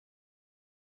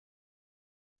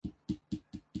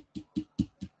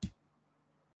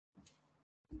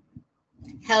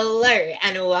Hello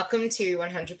and welcome to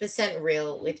 100%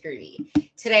 Real with Ruby.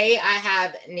 Today I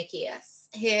have Nikias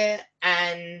here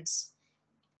and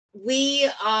we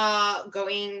are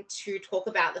going to talk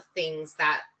about the things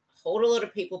that hold a lot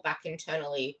of people back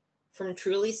internally from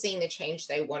truly seeing the change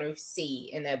they want to see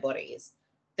in their bodies.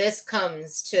 This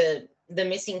comes to the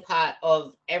missing part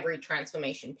of every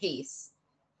transformation piece,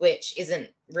 which isn't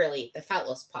really the fat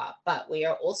loss part, but we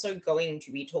are also going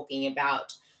to be talking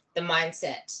about the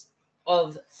mindset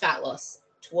of fat loss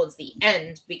towards the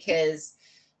end because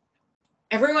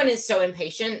everyone is so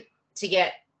impatient to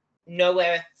get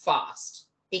nowhere fast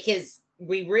because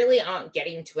we really aren't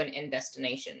getting to an end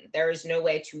destination. There is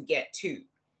nowhere to get to.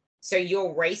 So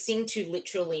you're racing to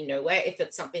literally nowhere if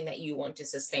it's something that you want to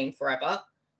sustain forever.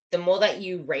 The more that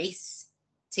you race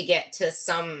to get to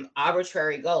some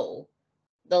arbitrary goal,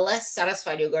 the less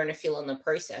satisfied you're going to feel in the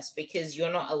process because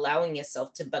you're not allowing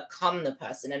yourself to become the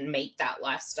person and make that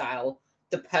lifestyle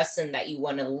the person that you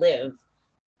want to live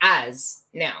as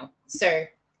now. So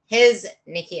here's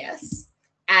Nikias,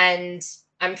 and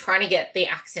I'm trying to get the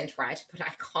accent right, but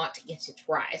I can't get it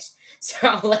right. So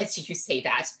I'll let you say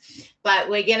that. But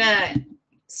we're going to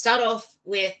start off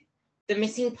with the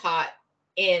missing part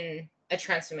in a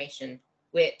transformation,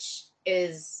 which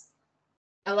is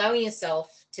allowing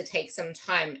yourself to take some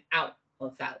time out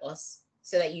of fat loss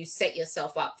so that you set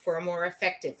yourself up for a more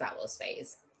effective fat loss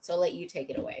phase. So I'll let you take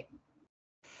it away.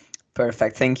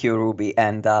 Perfect. Thank you, Ruby.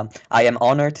 And I am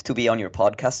honored to be on your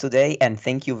podcast today. And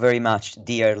thank you very much,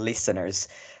 dear listeners,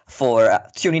 for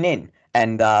tuning in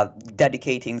and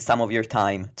dedicating some of your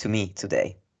time to me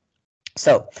today.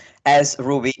 So, as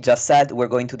Ruby just said, we're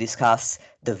going to discuss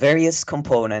the various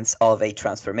components of a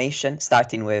transformation,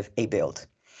 starting with a build.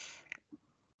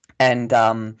 And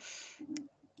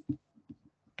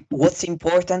what's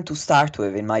important to start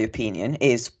with, in my opinion,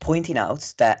 is pointing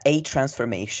out that a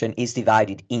transformation is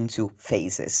divided into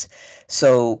phases.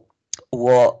 So,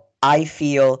 what I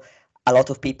feel a lot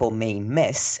of people may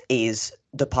miss is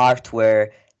the part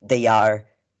where they are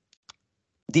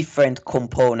different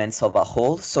components of a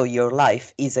whole. So, your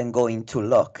life isn't going to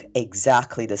look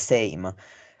exactly the same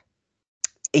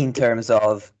in terms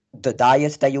of the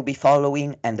diet that you'll be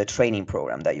following and the training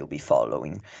program that you'll be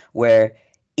following, where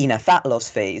in a fat loss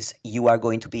phase, you are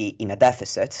going to be in a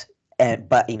deficit,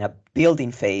 but in a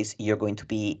building phase, you're going to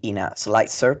be in a slight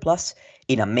surplus.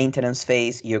 In a maintenance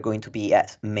phase, you're going to be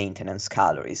at maintenance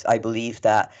calories. I believe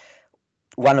that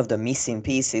one of the missing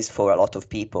pieces for a lot of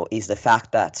people is the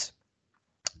fact that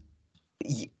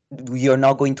you're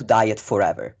not going to diet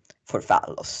forever for fat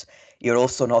loss. You're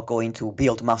also not going to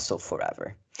build muscle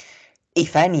forever.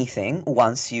 If anything,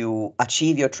 once you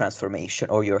achieve your transformation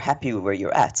or you're happy with where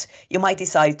you're at, you might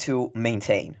decide to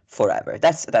maintain forever.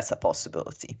 That's a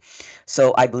possibility.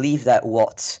 So I believe that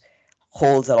what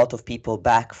holds a lot of people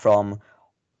back from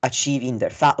achieving their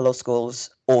fat loss goals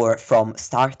or from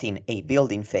starting a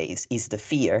building phase is the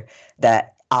fear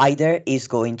that either is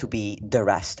going to be the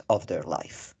rest of their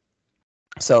life.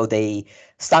 So they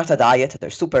start a diet, they're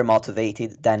super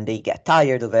motivated, then they get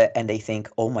tired of it and they think,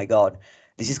 oh my God,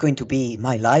 this is going to be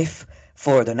my life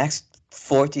for the next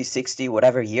 40, 60,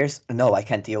 whatever years. No, I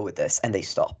can't deal with this. And they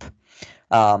stop.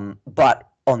 But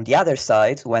on the other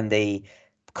side, when they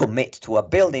commit to a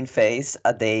building phase,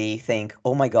 they think,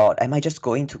 oh my God, am I just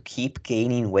going to keep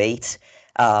gaining weight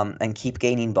and keep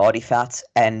gaining body fat?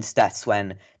 And that's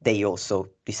when they also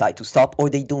decide to stop or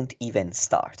they don't even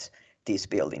start this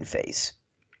building phase.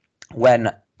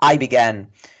 When I began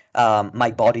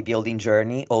my bodybuilding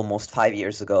journey almost 5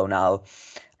 years ago now,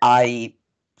 I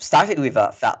started with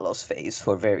a fat loss phase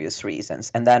for various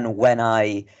reasons. And then when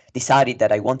I decided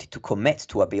that I wanted to commit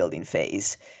to a building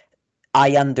phase,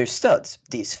 I understood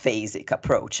this phasic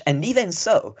approach. And even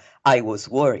so, I was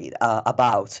worried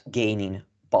about gaining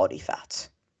body fat,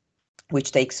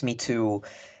 which takes me to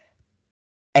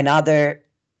another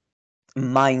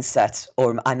mindset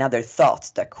or another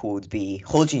thought that could be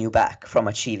holding you back from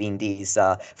achieving these,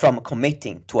 from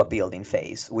committing to a building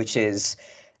phase, which is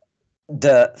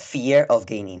the fear of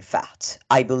gaining fat.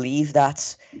 I believe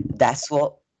that that's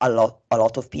what a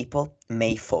lot of people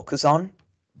may focus on,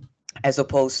 as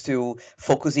opposed to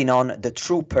focusing on the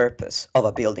true purpose of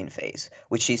a building phase,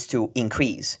 which is to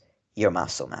increase your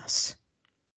muscle mass.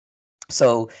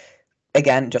 So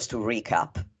again, just to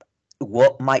recap,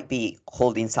 what might be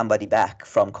holding somebody back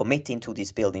from committing to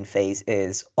this building phase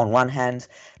is, on one hand,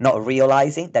 not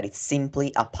realizing that it's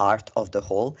simply a part of the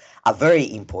whole, a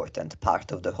very important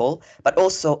part of the whole, but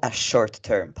also a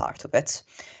short-term part of it.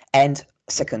 And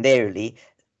secondarily,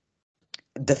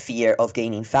 the fear of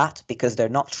gaining fat because they're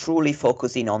not truly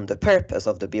focusing on the purpose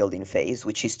of the building phase,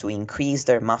 which is to increase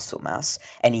their muscle mass.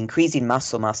 And increasing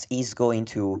muscle mass is going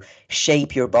to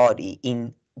shape your body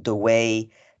in the way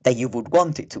that you would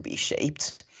want it to be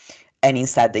shaped. And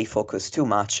instead, they focus too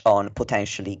much on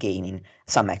potentially gaining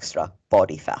some extra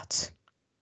body fat.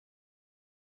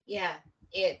 Yeah,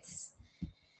 it's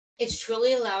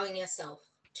truly allowing yourself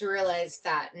to realize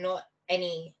that not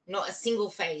a single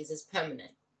phase is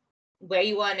permanent. Where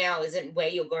you are now isn't where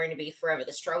you're going to be forever.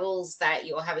 The struggles that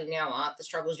you're having now aren't the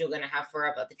struggles you're going to have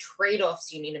forever. The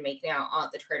trade-offs you need to make now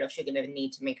aren't the trade-offs you're going to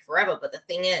need to make forever. But the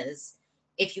thing is,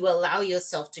 if you allow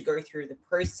yourself to go through the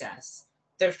process,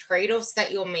 the trade-offs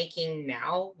that you're making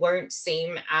now won't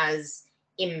seem as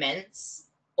immense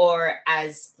or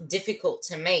as difficult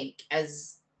to make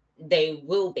as they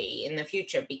will be in the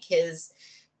future, because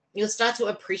you'll start to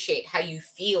appreciate how you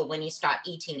feel when you start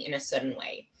eating in a certain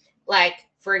way. Like,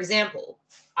 for example,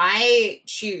 I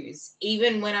choose,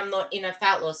 even when I'm not in a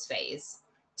fat loss phase,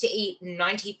 to eat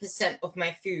 90% of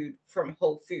my food from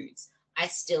whole foods. I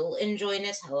still enjoy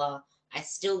Nutella. I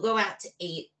still go out to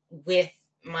eat with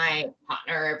my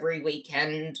partner every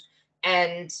weekend.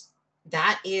 And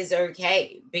that is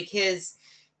okay, because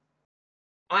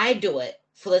I do it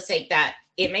for the sake that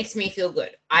it makes me feel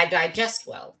good. I digest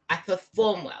well. I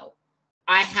perform well.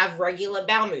 I have regular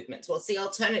bowel movements. What's the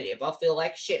alternative? I'll feel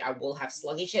like shit. I will have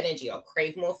sluggish energy. I'll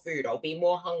crave more food. I'll be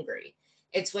more hungry.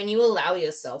 It's when you allow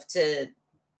yourself to,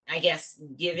 I guess,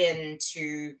 give in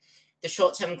to the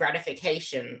short-term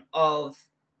gratification of,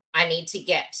 I need to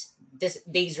get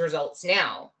these results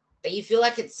now, that you feel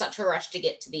like it's such a rush to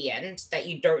get to the end that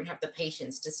you don't have the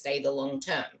patience to stay the long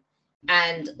term.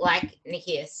 And like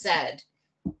Nikias said,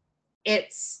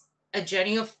 it's a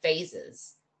journey of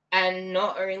phases. And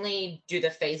not only do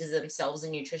the phases themselves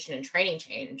in nutrition and training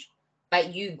change,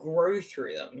 but you grow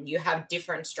through them. You have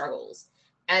different struggles.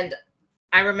 And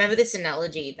I remember this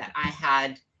analogy that I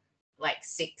had like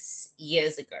 6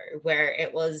 years ago, where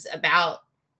it was about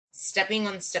stepping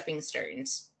on stepping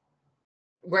stones,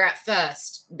 where at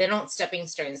first they're not stepping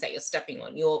stones that you're stepping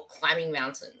on, you're climbing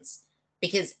mountains,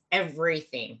 because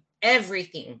everything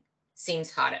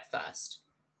seems hard at first.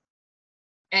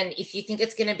 And if you think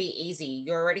it's going to be easy,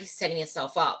 you're already setting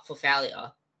yourself up for failure,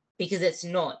 because it's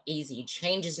not easy.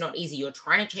 Change is not easy. You're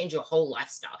trying to change your whole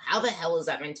lifestyle. How the hell is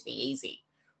that meant to be easy?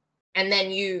 And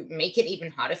then you make it even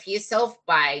harder for yourself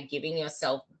by giving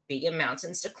yourself bigger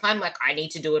mountains to climb. Like, I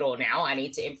need to do it all now. I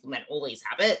need to implement all these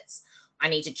habits. I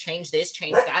need to change this,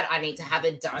 change that. I need to have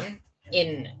it done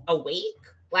in a week.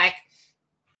 Like,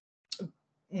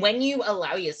 when you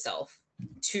allow yourself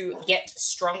to get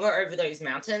stronger over those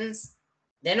mountains,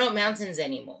 they're not mountains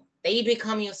anymore. They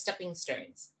become your stepping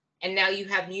stones. And now you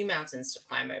have new mountains to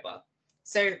climb over.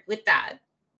 So with that,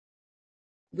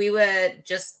 we were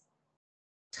just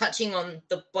touching on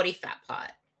the body fat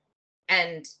part.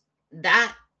 And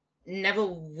that never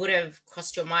would have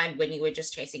crossed your mind when you were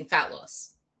just chasing fat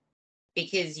loss,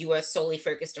 because you were solely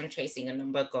focused on chasing a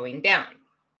number going down.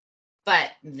 But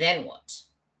then what?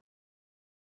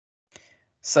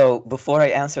 So before I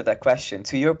answer that question,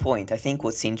 to your point, I think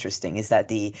what's interesting is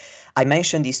that I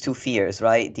mentioned these two fears,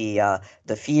 right? The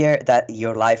fear that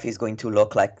your life is going to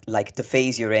look like the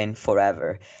phase you're in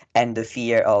forever, and the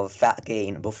fear of fat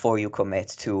gain before you commit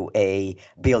to a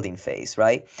building phase,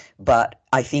 right? But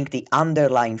I think the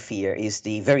underlying fear is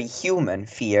the very human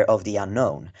fear of the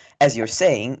unknown. As you're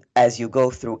saying, as you go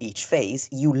through each phase,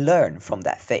 you learn from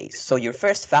that phase. So your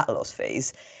first fat loss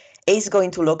phase is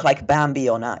going to look like Bambi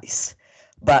on ice.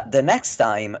 But the next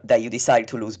time that you decide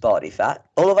to lose body fat,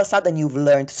 all of a sudden you've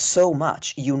learned so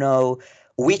much. You know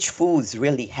which foods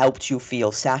really helped you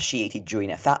feel satiated during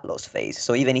a fat loss phase.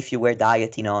 So even if you were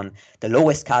dieting on the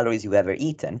lowest calories you've ever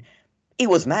eaten, it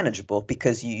was manageable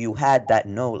because you had that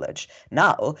knowledge.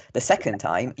 Now, the second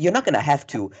time, you're not going to have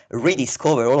to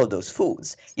rediscover all of those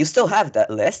foods. You still have that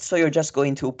list, so you're just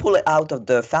going to pull it out of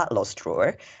the fat loss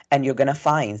drawer, and you're going to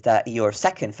find that your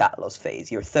second fat loss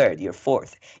phase, your third, your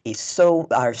fourth,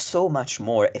 are so much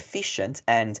more efficient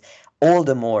and all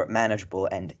the more manageable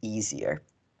and easier.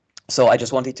 So I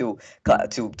just wanted to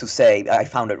say I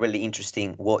found it really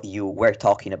interesting what you were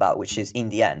talking about, which is in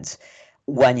the end,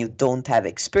 when you don't have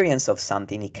experience of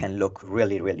something, it can look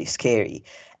really, really scary.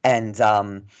 And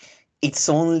it's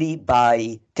only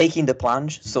by taking the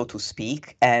plunge, so to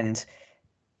speak, and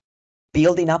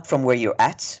building up from where you're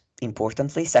at,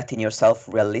 importantly, setting yourself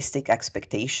realistic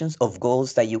expectations of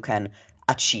goals that you can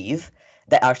achieve,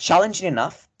 that are challenging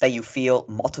enough that you feel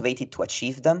motivated to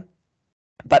achieve them,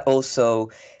 but also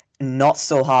not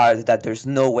so hard that there's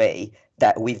no way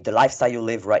that with the lifestyle you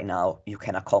live right now, you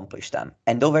can accomplish them.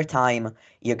 And over time,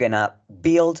 you're gonna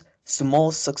build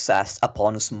small success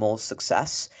upon small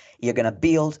success. You're gonna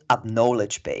build a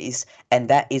knowledge base, and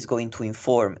that is going to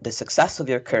inform the success of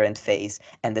your current phase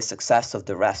and the success of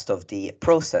the rest of the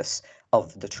process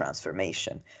of the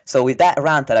transformation. So with that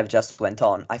rant that I've just went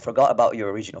on, I forgot about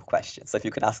your original question. So if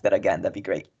you could ask that again, that'd be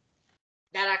great.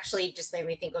 That actually just made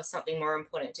me think of something more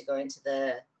important to go into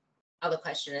the other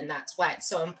question, and that's why it's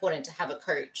so important to have a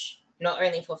coach, not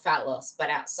only for fat loss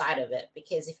but outside of it,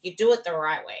 because if you do it the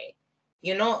right way,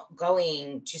 you're not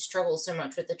going to struggle so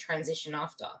much with the transition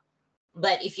after.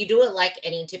 But if you do it like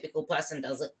any typical person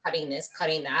does it, cutting this,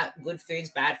 cutting that, good foods,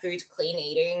 bad foods, clean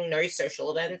eating, no social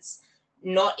events,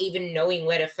 not even knowing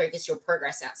where to focus your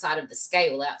progress outside of the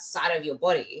scale, outside of your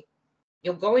body,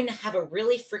 you're going to have a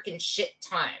really freaking shit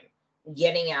time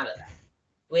getting out of that.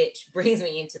 Which brings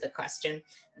me into the question: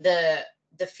 the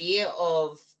fear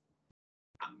of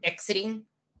exiting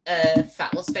a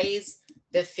fat loss phase,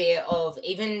 the fear of,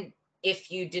 even if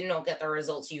you did not get the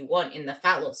results you want in the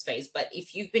fat loss phase, but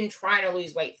if you've been trying to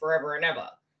lose weight forever and ever,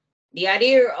 the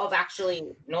idea of actually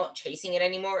not chasing it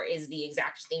anymore is the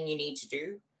exact thing you need to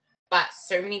do. But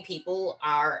so many people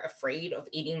are afraid of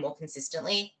eating more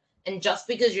consistently. And just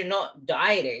because you're not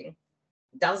dieting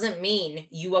doesn't mean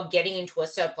you are getting into a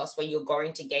surplus where you're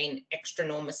going to gain extra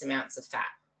enormous amounts of fat.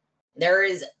 There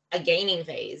is a gaining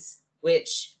phase,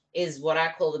 which is what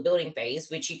I call the building phase,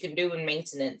 which you can do in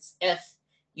maintenance if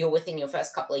you're within your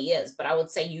first couple of years. But I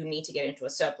would say you need to get into a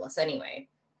surplus anyway.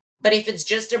 But if it's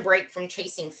just a break from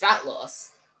chasing fat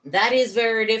loss, that is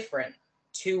very different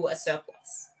to a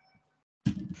surplus.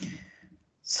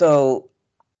 So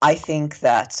I think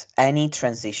that any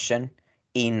transition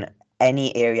in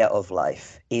any area of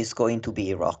life is going to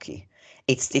be rocky.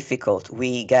 It's difficult.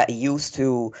 We get used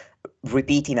to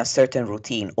repeating a certain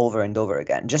routine over and over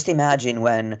again. Just imagine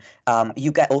when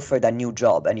you get offered a new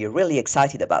job and you're really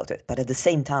excited about it, but at the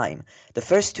same time, the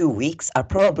first 2 weeks are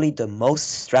probably the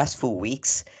most stressful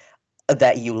weeks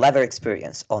that you'll ever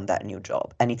experience on that new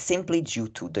job. And it's simply due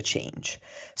to the change.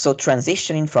 So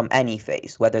transitioning from any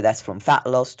phase, whether that's from fat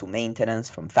loss to maintenance,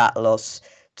 from fat loss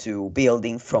to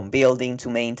building, from building to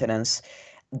maintenance,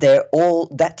 they're all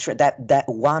that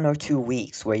 1 or 2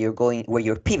 weeks where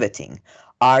you're pivoting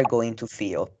are going to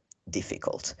feel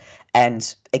difficult.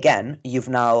 And again, you've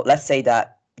now, let's say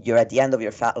that you're at the end of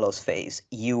your fat loss phase.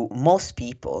 Most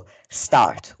people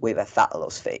start with a fat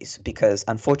loss phase because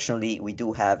unfortunately we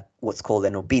do have what's called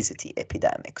an obesity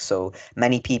epidemic. So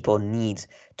many people need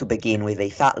to begin with a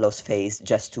fat loss phase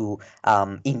just to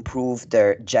improve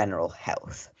their general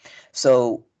health.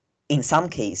 So in some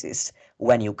cases,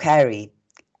 when you carry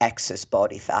excess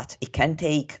body fat, it can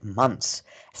take months,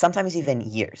 sometimes even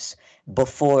years,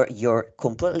 before you're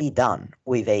completely done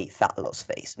with a fat loss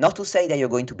phase. Not to say that you're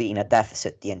going to be in a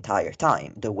deficit the entire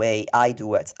time. The way I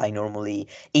do it, I normally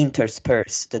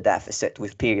intersperse the deficit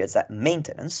with periods at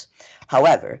maintenance.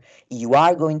 However, you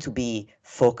are going to be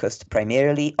focused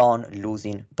primarily on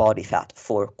losing body fat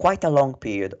for quite a long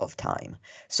period of time.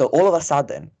 So all of a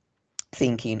sudden,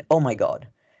 thinking, oh my God,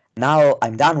 now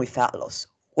I'm done with fat loss.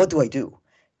 What do I do?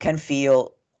 Can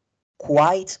feel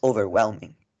quite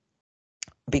overwhelming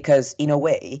because in a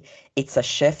way it's a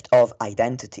shift of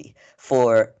identity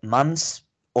for months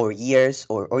or years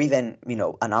or even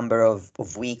a number of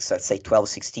weeks, let's say 12,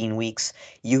 16 weeks.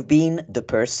 You've been the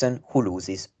person who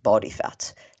loses body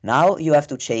fat. Now you have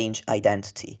to change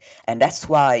identity, and that's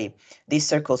why this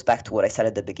circles back to what I said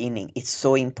at the beginning. It's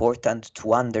so important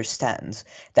to understand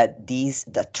that the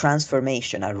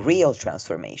transformation, a real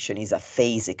transformation, is a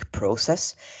phasic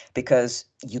process, because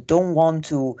you don't want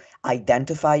to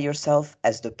identify yourself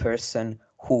as the person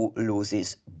who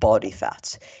loses body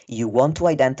fat. You want to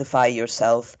identify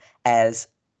yourself as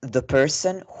the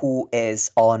person who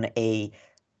is on a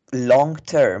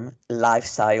long-term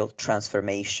lifestyle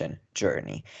transformation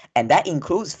journey. And that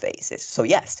includes phases. So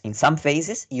yes, in some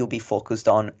phases you'll be focused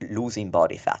on losing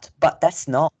body fat, but that's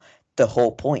not the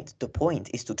whole point. The point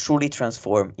is to truly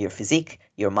transform your physique,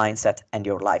 your mindset, and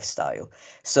your lifestyle.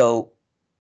 So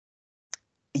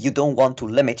you don't want to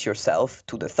limit yourself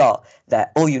to the thought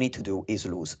that all you need to do is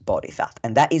lose body fat.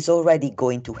 And that is already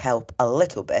going to help a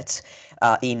little bit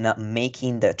in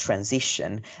making the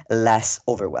transition less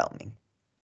overwhelming.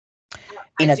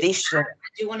 I In do, addition, I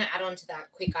do want to add on to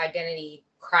that quick identity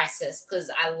crisis,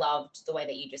 because I loved the way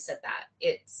that you just said that.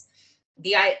 It's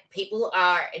people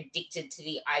are addicted to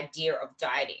the idea of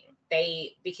dieting.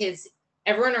 Because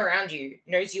everyone around you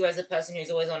knows you as a person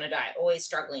who's always on a diet, always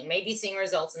struggling, maybe seeing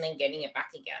results and then getting it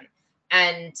back again.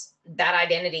 And that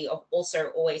identity of also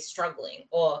always struggling,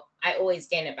 or I always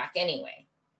gain it back anyway,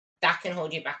 that can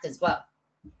hold you back as well.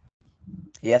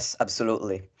 Yes,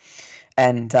 absolutely.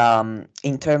 And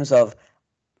in terms of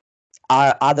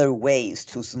are other ways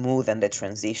to smoothen the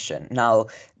transition. Now,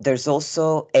 there's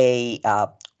also a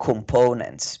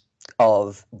component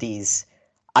of this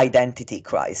identity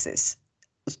crisis,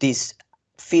 this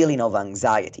feeling of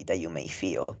anxiety that you may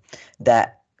feel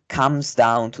that comes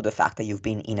down to the fact that you've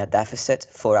been in a deficit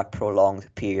for a prolonged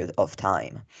period of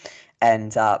time.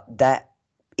 And that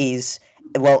is,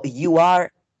 well, you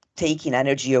are taking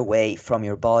energy away from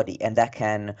your body, and that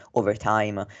can over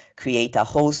time create a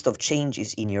host of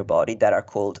changes in your body that are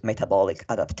called metabolic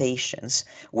adaptations,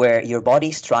 where your body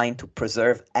is trying to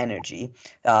preserve energy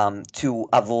to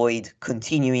avoid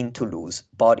continuing to lose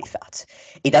body fat.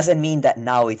 It doesn't mean that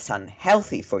now it's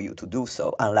unhealthy for you to do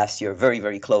so unless you're very,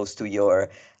 very close to your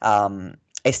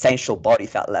essential body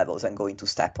fat levels and going to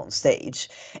step on stage.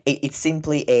 It's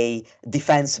simply a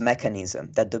defense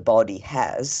mechanism that the body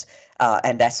has,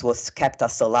 and that's what's kept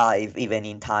us alive even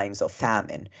in times of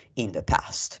famine in the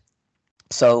past.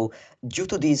 So, due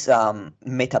to these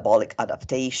metabolic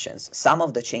adaptations, some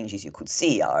of the changes you could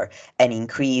see are an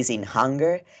increase in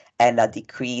hunger and a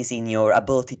decrease in your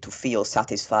ability to feel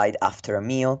satisfied after a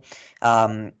meal.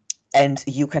 Um, and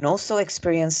you can also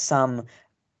experience some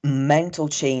mental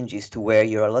changes to where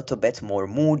you're a little bit more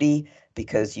moody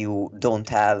because you don't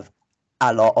have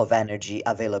a lot of energy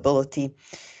availability.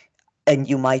 And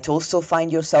you might also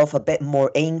find yourself a bit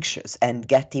more anxious and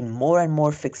getting more and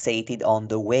more fixated on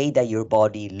the way that your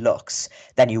body looks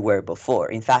than you were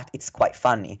before. In fact, it's quite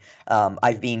funny.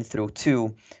 I've been through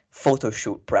two photo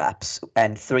shoot preps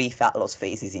and three fat loss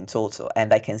phases in total,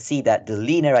 and I can see that the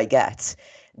leaner I get,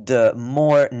 the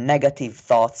more negative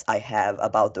thoughts I have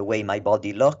about the way my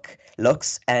body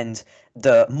looks, and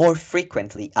the more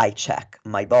frequently I check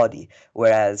my body.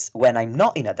 Whereas when I'm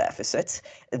not in a deficit,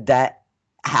 that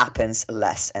happens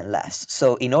less and less.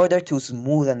 So, in order to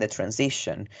smoothen the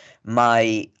transition,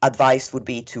 my advice would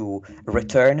be to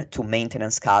return to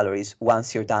maintenance calories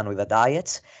once you're done with a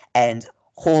diet and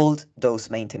hold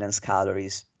those maintenance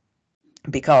calories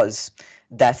because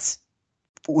that's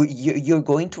you're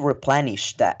going to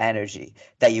replenish that energy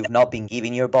that you've not been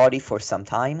giving your body for some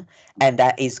time, and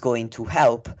that is going to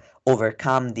help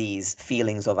overcome these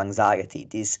feelings of anxiety,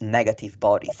 these negative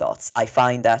body thoughts. I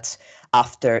find that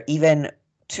after even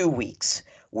 2 weeks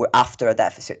after a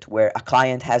deficit where a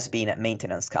client has been at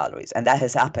maintenance calories, and that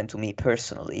has happened to me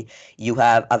personally, you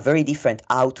have a very different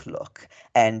outlook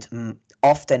and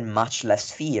often much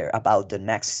less fear about the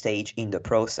next stage in the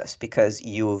process because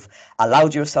you've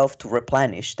allowed yourself to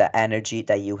replenish the energy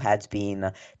that you had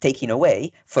been taking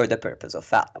away for the purpose of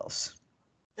fat loss.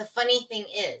 The funny thing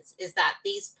is that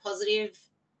these positive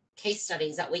case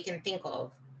studies that we can think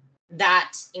of,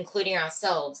 that including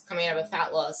ourselves coming out of a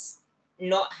fat loss,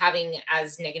 not having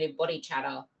as negative body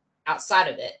chatter outside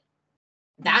of it,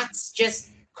 that's just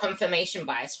confirmation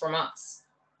bias from us,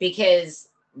 because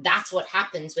that's what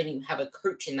happens when you have a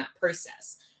coach in that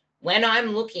process. When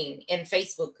I'm looking in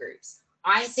Facebook groups,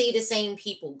 I see the same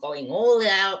people going all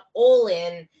out, all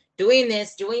in, doing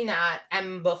this, doing that,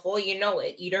 and before you know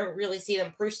it, you don't really see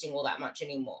them posting all that much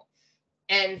anymore.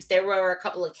 And there were a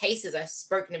couple of cases I've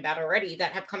spoken about already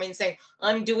that have come in saying,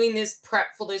 I'm doing this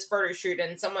prep for this photo shoot,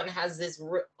 and someone has this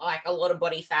like a lot of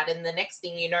body fat, and the next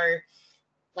thing you know,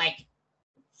 like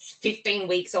 15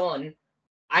 weeks on,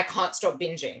 I can't stop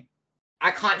binging. I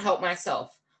can't help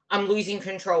myself. I'm losing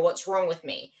control. What's wrong with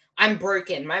me? I'm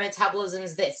broken. My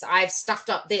metabolism's this. I've stuffed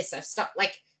up this. I've stuffed,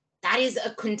 like, that is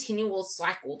a continual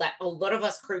cycle that a lot of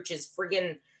us coaches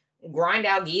friggin' grind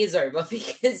our gears over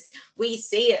because we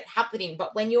see it happening.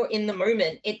 But when you're in the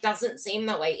moment, it doesn't seem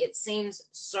that way. It seems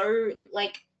so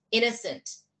like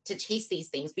innocent to chase these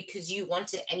things because you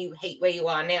want it and you hate where you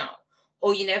are now.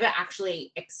 Or you never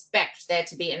actually expect there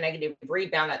to be a negative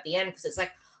rebound at the end because it's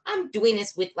like, I'm doing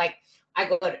this with like, I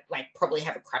got like probably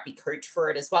have a crappy coach for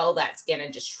it as well that's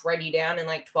gonna just shred you down in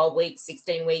like 12 weeks,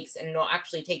 16 weeks and not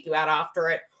actually take you out after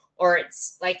it. Or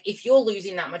it's like if you're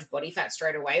losing that much body fat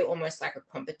straight away, almost like a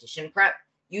competition prep,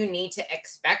 you need to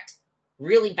expect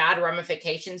really bad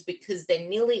ramifications because there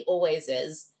nearly always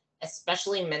is,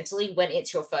 especially mentally when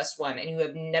it's your first one and you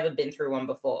have never been through one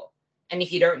before. And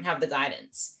if you don't have the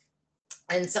guidance.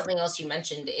 And something else you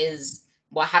mentioned is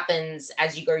what happens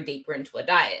as you go deeper into a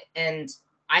diet. And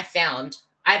I found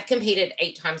I've competed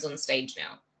 8 times on stage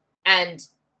now. And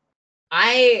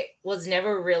I was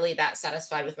never really that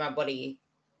satisfied with my body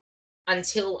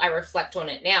until I reflect on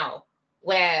it now,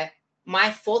 where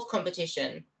my fourth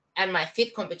competition and my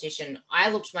fifth competition, I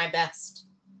looked my best.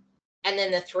 And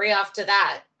then the three after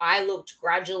that, I looked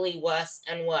gradually worse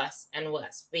and worse and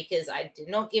worse because I did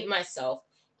not give myself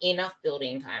enough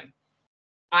building time.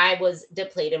 I was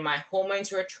depleted. My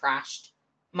hormones were trashed.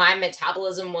 My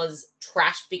metabolism was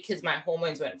trashed because my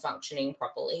hormones weren't functioning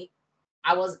properly.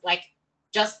 I was like,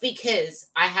 just because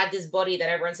I had this body that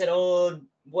everyone said, oh,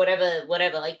 whatever,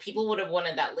 whatever, like people would have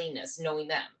wanted that leanness knowing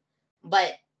them.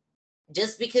 But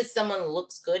just because someone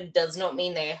looks good does not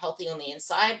mean they're healthy on the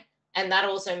inside. And that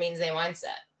also means their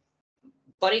mindset.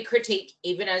 Body critique,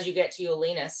 even as you get to your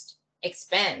leanest,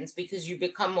 expands because you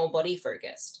become more body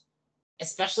focused,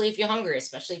 especially if you're hungry,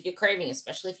 especially if you're craving,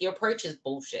 especially if your approach is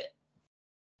bullshit.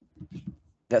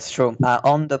 That's true.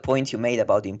 On the point you made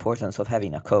about the importance of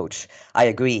having a coach, I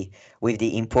agree with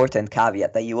the important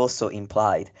caveat that you also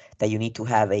implied that you need to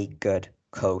have a good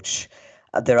coach.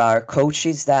 There are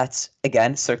coaches that,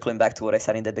 again, circling back to what I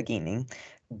said in the beginning,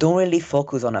 don't really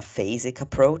focus on a phasic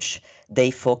approach.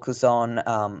 They focus on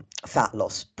fat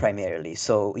loss primarily.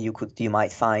 So you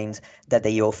might find that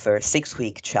they offer 6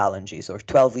 week challenges or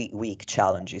 12-week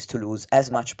challenges to lose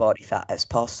as much body fat as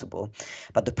possible.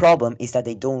 But the problem is that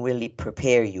they don't really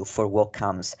prepare you for what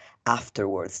comes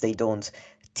afterwards. They don't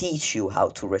teach you how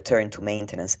to return to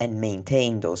maintenance and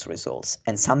maintain those results.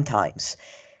 And sometimes,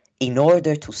 in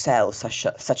order to sell such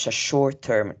a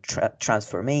short-term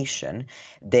transformation,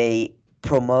 they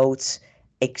promote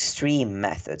extreme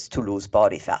methods to lose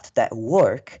body fat that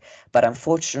work, but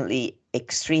unfortunately,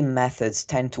 extreme methods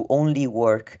tend to only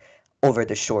work over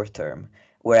the short term.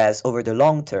 Whereas over the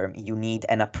long term, you need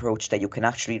an approach that you can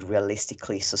actually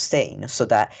realistically sustain so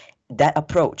that that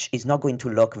approach is not going to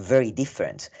look very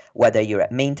different whether you're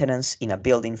at maintenance, in a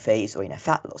building phase, or in a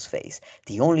fat loss phase.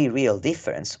 The only real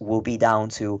difference will be down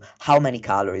to how many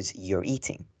calories you're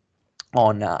eating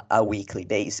on a weekly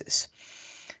basis.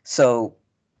 So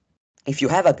if you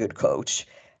have a good coach,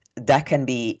 that can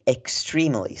be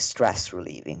extremely stress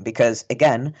relieving because,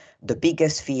 again, the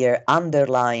biggest fear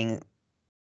underlying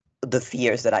the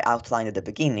fears that I outlined at the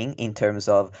beginning in terms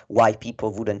of why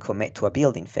people wouldn't commit to a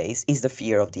building phase is the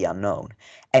fear of the unknown.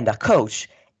 And a coach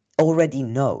already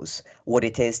knows what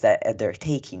it is that they're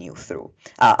taking you through,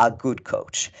 a good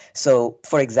coach. So,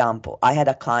 for example, I had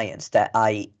a client that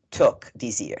I took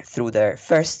this year through their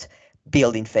first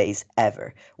building phase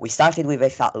ever. We started with a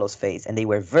fat loss phase and they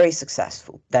were very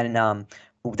successful. Then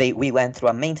we went through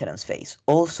a maintenance phase,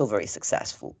 also very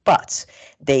successful, but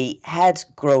they had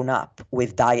grown up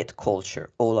with diet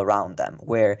culture all around them,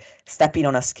 where stepping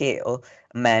on a scale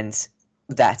meant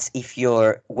that if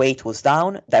your weight was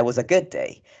down, that was a good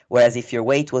day, whereas if your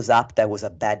weight was up, that was a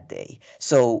bad day.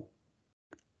 So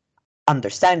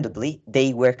understandably,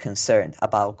 they were concerned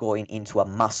about going into a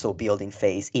muscle building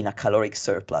phase in a caloric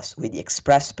surplus with the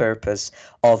express purpose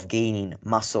of gaining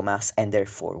muscle mass and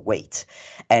therefore weight.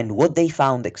 And what they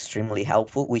found extremely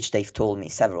helpful, which they've told me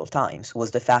several times,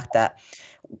 was the fact that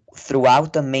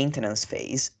throughout the maintenance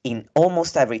phase, in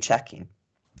almost every check-in,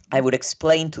 I would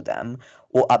explain to them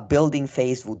what a building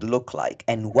phase would look like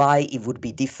and why it would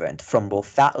be different from both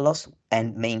fat loss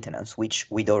and maintenance, which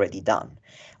we'd already done.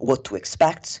 What to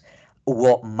expect,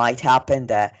 what might happen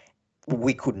that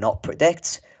we could not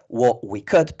predict, what we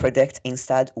could predict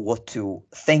instead, what to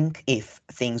think if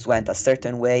things went a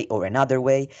certain way or another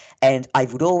way. And I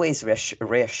would always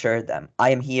reassure them,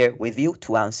 I am here with you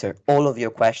to answer all of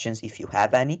your questions if you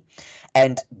have any.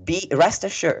 And be rest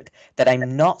assured that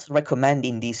I'm not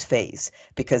recommending this phase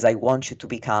because I want you to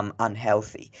become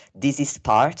unhealthy. This is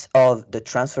part of the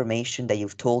transformation that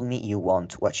you've told me you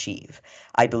want to achieve.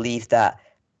 I believe that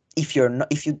if you're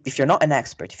not an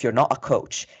expert, if you're not a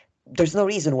coach, there's no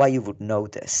reason why you would know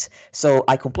this. So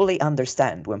I completely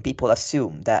understand when people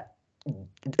assume that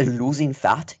losing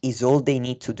fat is all they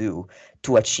need to do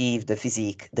to achieve the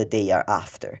physique that they are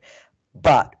after.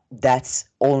 But that's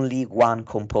only one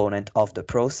component of the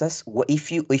process.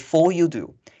 If all you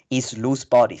do is lose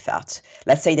body fat,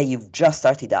 let's say that you've just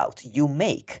started out, you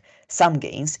make some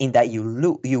gains in that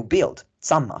you build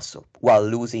some muscle while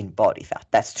losing body fat.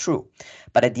 That's true.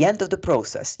 But at the end of the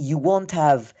process, you won't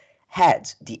have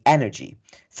had the energy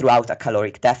throughout a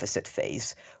caloric deficit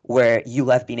phase where you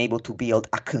have been able to build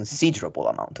a considerable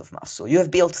amount of muscle. You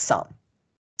have built some.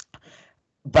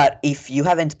 But if you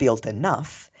haven't built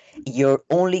enough, you're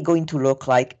only going to look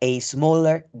like a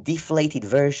smaller, deflated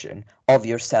version of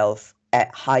yourself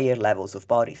at higher levels of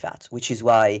body fat, which is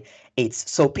why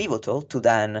it's so pivotal to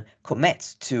then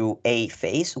commit to a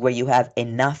phase where you have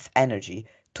enough energy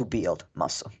to build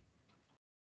muscle.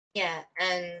 Yeah,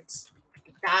 and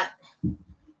that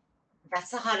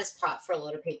that's the hardest part for a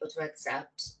lot of people to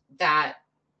accept, that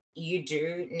you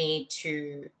do need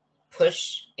to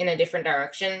push in a different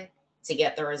direction to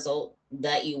get the result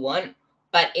that you want.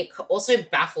 But it also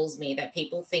baffles me that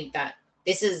people think that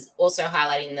this is also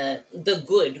highlighting the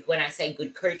good when I say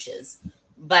good coaches.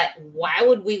 But why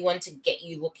would we want to get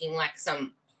you looking like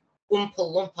some Oompa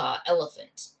Loompa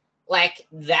elephant? Like,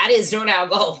 that is not our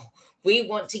goal. We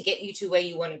want to get you to where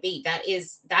you want to be. That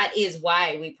is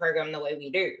why we program the way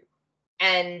we do.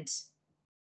 And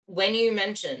when you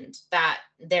mentioned that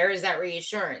there is that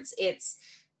reassurance, it's,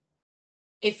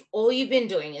 if all you've been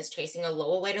doing is chasing a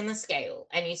lower weight on the scale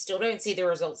and you still don't see the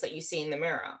results that you see in the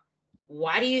mirror,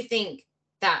 why do you think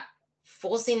that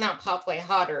forcing that pathway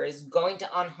harder is going to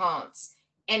enhance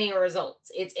any results?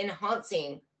 It's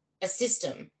enhancing a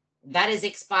system that is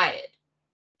expired.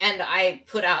 And I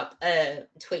put up a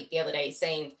tweet the other day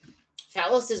saying,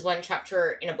 fat loss is one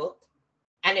chapter in a book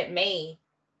and it may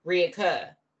reoccur,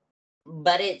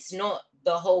 but it's not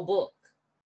the whole book.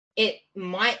 It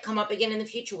might come up again in the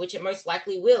future, which it most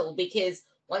likely will, because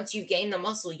once you gain the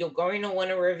muscle, you're going to want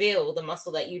to reveal the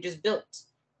muscle that you just built,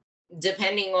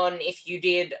 depending on if you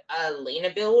did a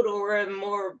leaner build or a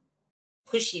more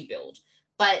pushy build.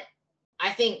 But I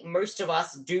think most of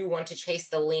us do want to chase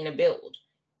the leaner build.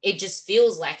 It just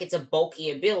feels like it's a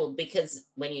bulkier build because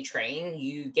when you train,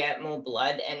 you get more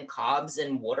blood and carbs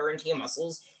and water into your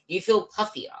muscles. You feel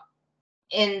puffier.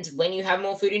 And when you have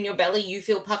more food in your belly, you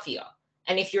feel puffier.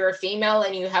 And if you're a female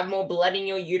and you have more blood in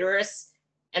your uterus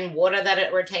and water that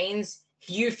it retains,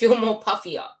 you feel more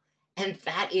puffier. And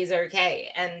that is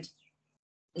okay. And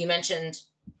you mentioned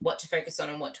what to focus on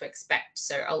and what to expect.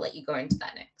 So I'll let you go into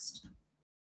that next.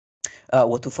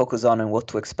 What to focus on and what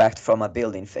to expect from a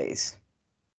building phase.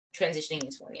 Transitioning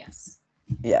into one, yes.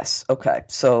 Yes, okay.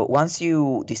 So once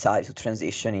you decide to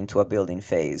transition into a building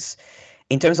phase,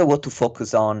 in terms of what to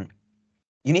focus on,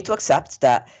 you need to accept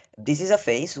that this is a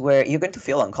phase where you're going to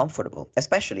feel uncomfortable,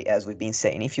 especially as we've been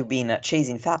saying, if you've been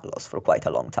chasing fat loss for quite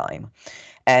a long time.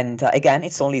 And again,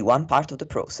 it's only one part of the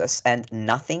process, and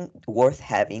nothing worth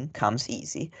having comes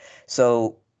easy.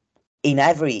 So in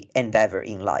every endeavor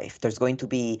in life, there's going to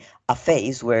be a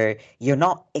phase where you're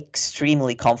not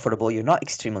extremely comfortable, you're not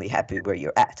extremely happy where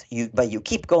you're at. But you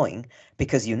keep going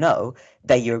because you know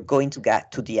that you're going to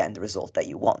get to the end result that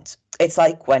you want. It's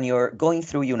like when you're going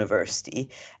through university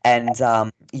and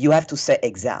you have to set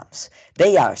exams.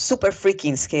 They are super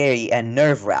freaking scary and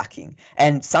nerve-wracking.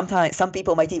 And sometimes some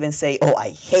people might even say, "Oh, I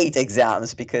hate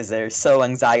exams because they're so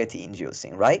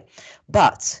anxiety-inducing," right?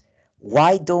 But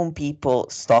why don't people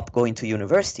stop going to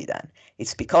university then?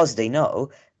 It's because they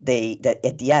know that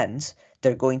at the end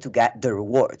they're going to get the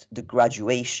reward, the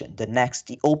graduation,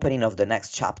 the opening of the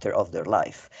next chapter of their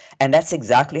life. And that's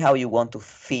exactly how you want to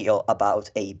feel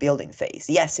about a building phase.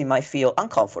 Yes, it might feel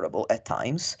uncomfortable at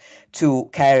times to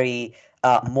carry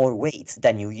more weight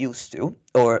than you used to,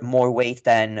 or more weight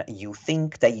than you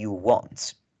think that you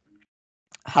want.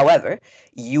 However,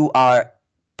 you are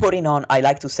putting on, I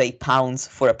like to say, pounds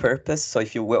for a purpose. So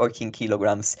if you work in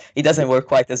kilograms, it doesn't work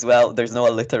quite as well. There's no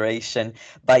alliteration,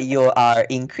 but you are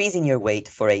increasing your weight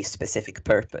for a specific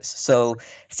purpose. So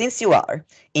since you are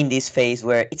in this phase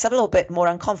where it's a little bit more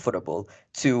uncomfortable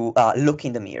to look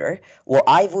in the mirror, what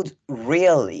I would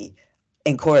really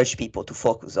encourage people to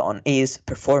focus on is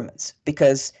performance,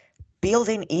 because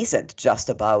building isn't just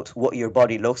about what your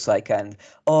body looks like and,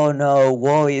 oh no,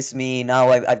 woe is me, now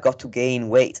I've got to gain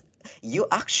weight. You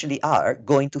actually are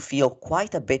going to feel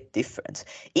quite a bit different.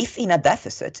 If in a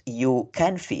deficit, you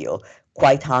can feel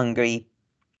quite hungry,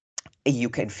 you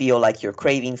can feel like you're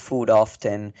craving food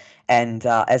often, and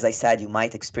as I said, you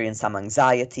might experience some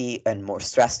anxiety and more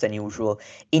stress than usual.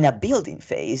 In a building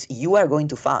phase, you are going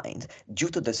to find, due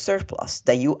to the surplus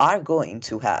that you are going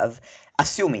to have,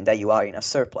 assuming that you are in a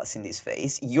surplus in this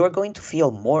phase, you're going to feel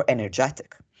more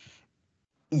energetic.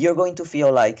 You're going to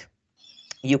feel like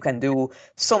you can do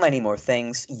so many more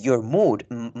things. Your mood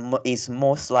is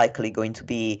most likely going to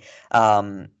be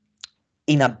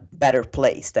in a better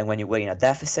place than when you were in a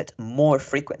deficit more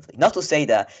frequently. Not to say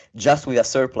that just with a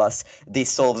surplus,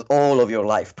 this solves all of your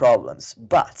life problems,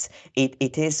 but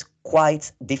it is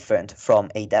quite different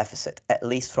from a deficit, at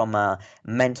least from a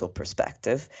mental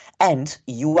perspective. And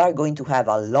you are going to have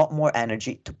a lot more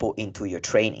energy to put into your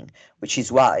training, which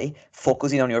is why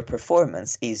focusing on your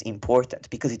performance is important,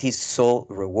 because it is so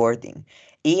rewarding.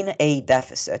 In a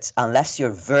deficit, unless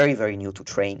you're very, very new to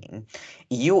training,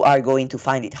 you are going to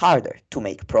find it harder to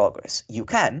make progress. You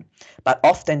can, but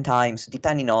oftentimes,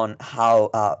 depending on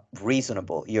how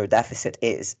reasonable your deficit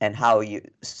is and how you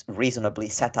reasonably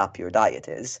set up your diet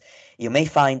is, you may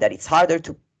find that it's harder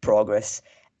to progress,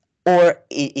 or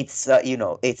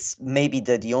it's maybe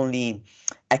the only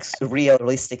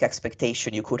realistic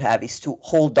expectation you could have is to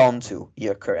hold on to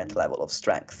your current level of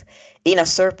strength. In a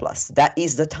surplus, that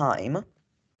is the time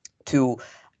to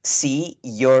see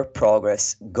your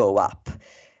progress go up.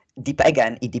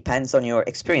 Again, it depends on your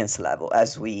experience level.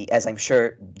 As I'm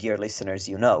sure, dear listeners,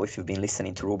 you know, if you've been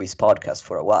listening to Ruby's podcast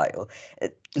for a while, uh,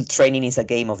 training is a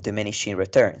game of diminishing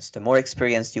returns. The more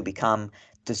experienced you become,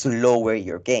 the slower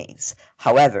your gains.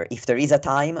 However, if there is a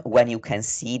time when you can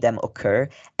see them occur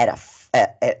at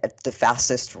at the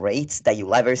fastest rates that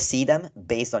you'll ever see them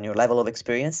based on your level of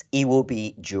experience, it will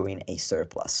be during a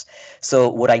surplus. So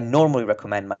what I normally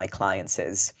recommend my clients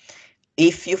is,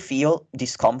 if you feel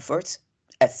discomfort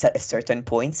at certain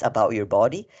points about your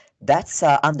body, that's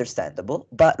understandable.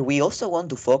 But we also want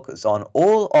to focus on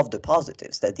all of the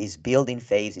positives that this building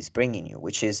phase is bringing you,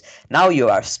 which is now you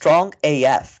are strong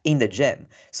AF in the gym.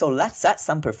 So let's set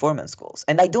some performance goals.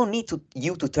 And I don't need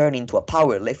you to turn into a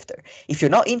power lifter. If you're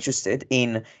not interested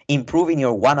in improving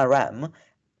your 1RM,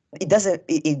 it doesn't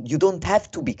you don't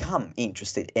have to become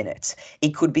interested in it.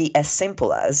 It could be as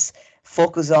simple as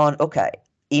focus on, okay,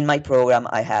 in my program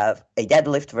I have a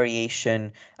deadlift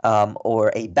variation,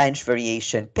 or a bench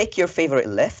variation. Pick your favorite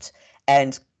lift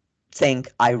and think,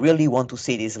 I really want to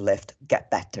see this lift get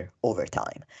better over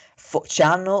time.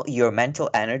 Channel your mental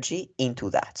energy into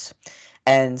that.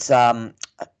 And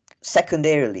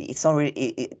secondarily, it's not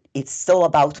really, it's still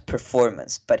about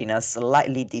performance, but in a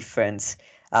slightly different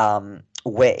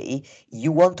way.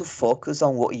 You want to focus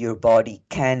on what your body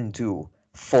can do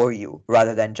for you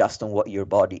rather than just on what your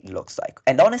body looks like.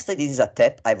 And honestly, this is a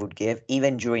tip I would give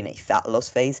even during a fat loss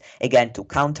phase, again, to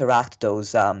counteract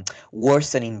those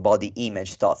worsening body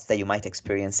image thoughts that you might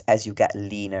experience as you get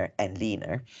leaner and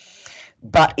leaner.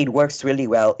 But it works really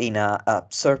well in a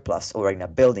surplus or in a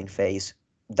building phase,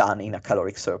 done in a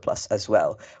caloric surplus as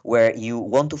well, where you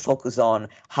want to focus on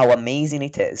how amazing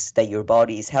it is that your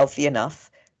body is healthy enough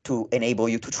to enable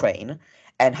you to train,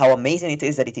 and how amazing it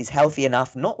is that it is healthy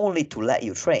enough not only to let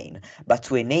you train, but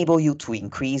to enable you to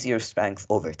increase your strength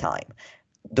over time.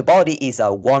 The body is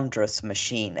a wondrous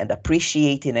machine, and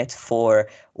appreciating it for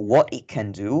what it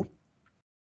can do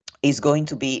is going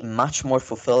to be much more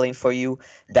fulfilling for you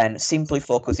than simply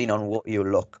focusing on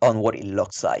what it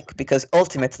looks like, because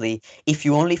ultimately, if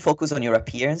you only focus on your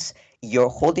appearance, you're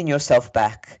holding yourself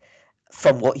back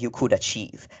from what you could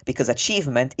achieve, because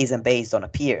achievement isn't based on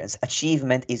appearance.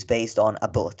 Achievement is based on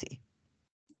ability.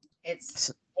 It's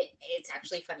S- it's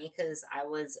actually funny because I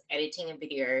was editing a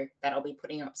video that I'll be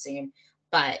putting up soon,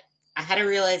 but I had a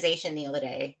realization the other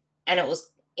day, and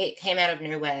it came out of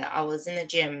nowhere. I was in the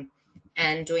gym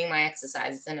and doing my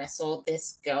exercises, and I saw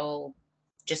this girl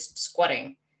just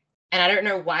squatting, and I don't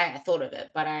know why I thought of it,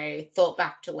 but I thought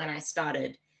back to when I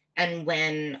started and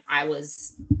when I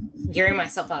was gearing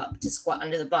myself up to squat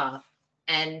under the bar,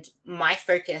 and my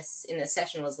focus in the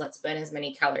session was, let's burn as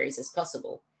many calories as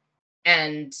possible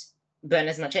and burn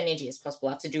as much energy as possible.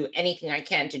 I have to do anything I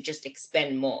can to just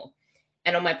expend more.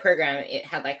 And on my program, it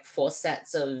had like 4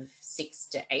 sets of 6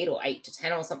 to 8 or 8 to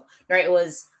 10 or something. No, it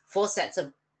was 4 sets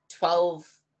of 12,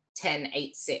 10,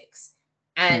 8, 6.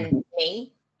 And Mhm.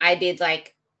 me, I did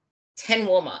like 10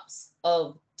 warm ups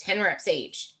of 10 reps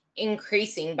each,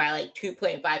 increasing by like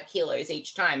 2.5 kilos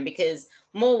each time because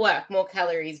more work, more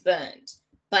calories burned.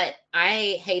 But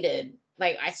I hated,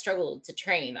 like, I struggled to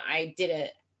train. I did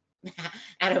it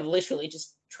out of literally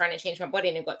just trying to change my body,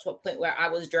 and it got to a point where I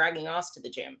was dragging ass to the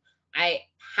gym. I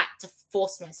had to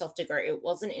force myself to go. It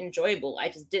wasn't enjoyable. I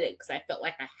just did it because I felt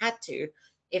like I had to.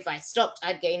 If I stopped,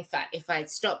 I'd gain fat. If I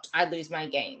stopped, I'd lose my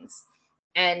gains.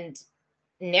 And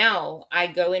now I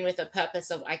go in with a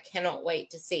purpose of, I cannot wait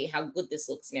to see how good this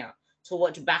looks now, to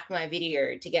watch back my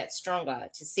video, to get stronger,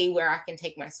 to see where I can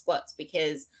take my squats,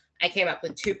 because I came up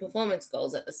with 2 performance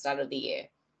goals at the start of the year,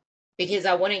 because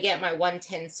I want to get my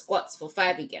 110 squats for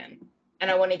 5 again, and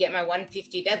I want to get my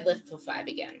 150 deadlift for 5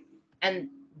 again. And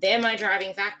they're my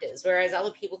driving factors. Whereas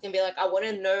other people can be like, I want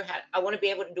to know how, I want to be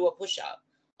able to do a push up.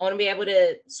 I want to be able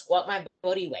to squat my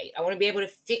body weight. I want to be able to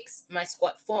fix my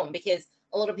squat form, because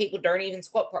a lot of people don't even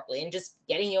squat properly, and just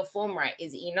getting your form right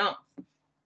is enough.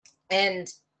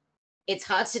 And it's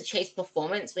hard to chase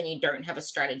performance when you don't have a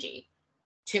strategy.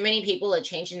 Too many people are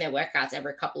changing their workouts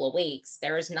every couple of weeks.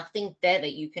 There is nothing there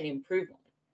that you can improve on.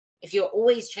 If you're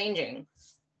always changing,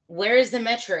 where is the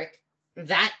metric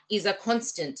that is a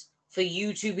constant for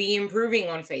you to be improving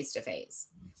on face to face?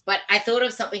 But I thought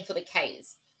of something for the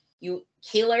K's. You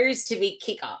kilos to be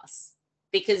kick ass,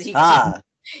 because you can't Ah,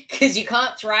 because you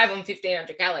can't thrive on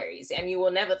 1500 calories, and you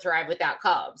will never thrive without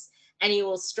carbs, and you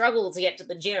will struggle to get to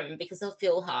the gym because it'll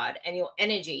feel hard and your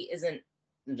energy isn't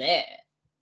there.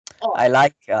 Oh, I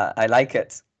like it. I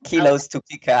Kilos to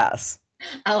kick ass.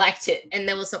 I liked it. And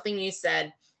there was something you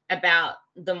said about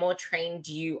the more trained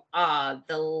you are,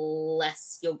 the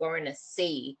less you're going to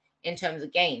see in terms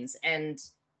of gains. And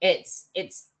it's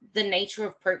the nature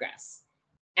of progress.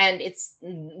 And it's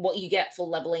what you get for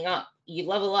leveling up. You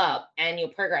level up and your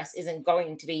progress isn't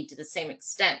going to be to the same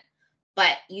extent.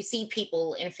 But you see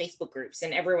people in Facebook groups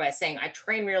and everywhere saying, I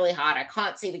train really hard. I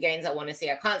can't see the gains I want to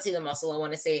see. I can't see the muscle I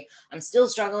want to see. I'm still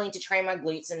struggling to train my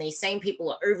glutes. And these same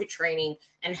people are overtraining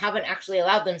and haven't actually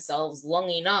allowed themselves long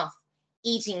enough,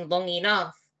 eating long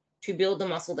enough to build the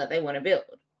muscle that they want to build.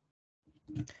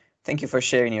 Thank you for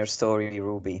sharing your story,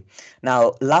 Ruby.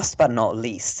 Now, last but not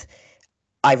least,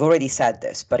 I've already said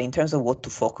this, but in terms of what to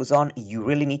focus on, you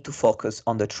really need to focus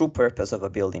on the true purpose of a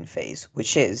building phase,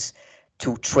 which is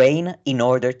to train in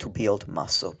order to build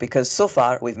muscle. Because so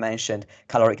far we've mentioned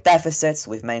caloric deficits,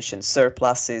 we've mentioned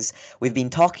surpluses, we've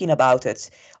been talking about it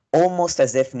almost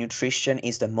as if nutrition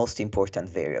is the most important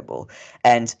variable.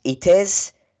 And it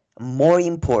is more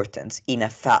important in a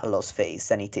fat loss phase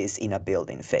than it is in a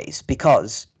building phase,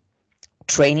 because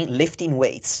training, lifting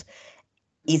weights,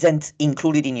 isn't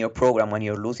included in your program when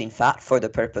you're losing fat for the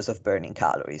purpose of burning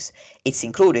calories. It's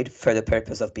included for the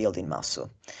purpose of building muscle.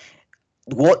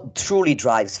 What truly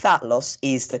drives fat loss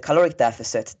is the caloric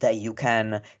deficit that you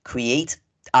can create.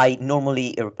 I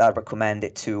normally recommend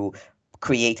it to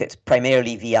create it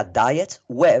primarily via diet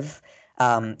with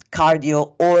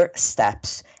cardio or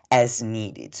steps as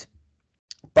needed.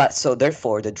 But so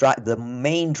therefore, the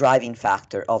main driving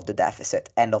factor of the deficit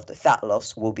and of the fat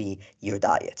loss will be your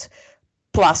diet,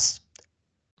 plus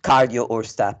cardio or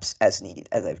steps as needed,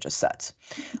 as I've just said.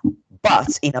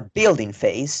 But in a building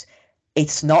phase,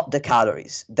 it's not the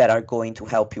calories that are going to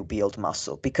help you build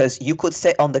muscle, because you could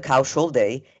sit on the couch all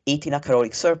day eating a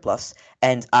caloric surplus,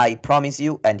 and I promise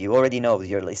you, and you already know,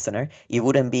 dear listener, you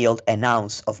wouldn't build an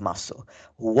ounce of muscle.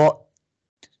 What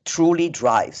truly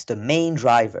drives, the main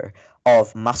driver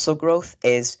of muscle growth,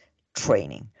 is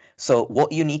training. So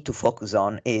what you need to focus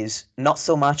on is not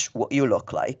so much what you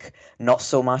look like, not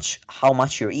so much how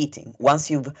much you're eating. Once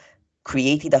you've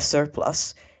created a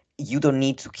surplus, you don't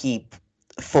need to keep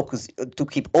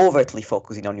overtly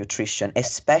focusing on nutrition,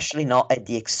 especially not at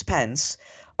the expense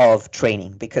of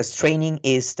training, because training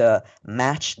is the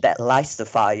match that lights the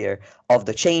fire of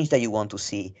the change that you want to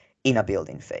see in a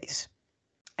building phase.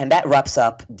 And that wraps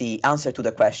up the answer to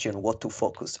the question, what to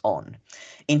focus on.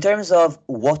 In terms of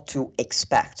what to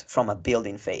expect from a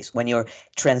building phase when you're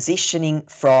transitioning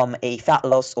from a fat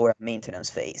loss or a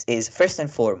maintenance phase, is first and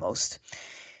foremost,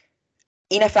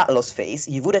 in a fat loss phase,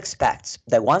 you would expect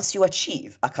that once you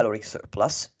achieve a caloric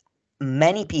surplus,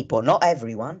 many people, not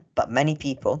everyone, but many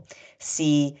people,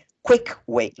 see quick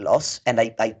weight loss, and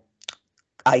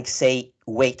I say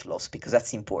weight loss because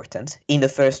that's important, in the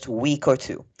first week or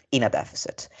two in a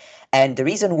deficit. And the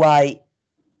reason why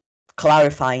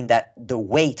clarifying that the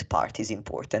weight part is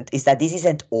important is that this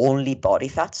isn't only body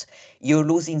fat. You're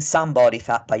losing some body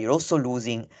fat, but you're also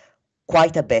losing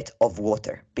quite a bit of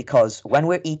water, because when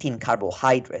we're eating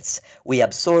carbohydrates, we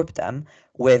absorb them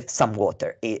with some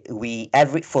water.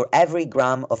 For every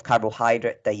gram of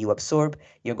carbohydrate that you absorb,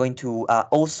 you're going to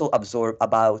also absorb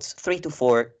about 2 to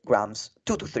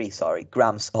 3, sorry,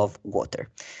 grams of water.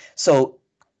 So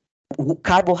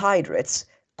carbohydrates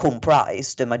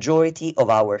comprise the majority of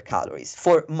our calories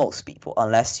for most people,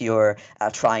 unless you're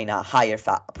trying a higher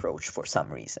fat approach for some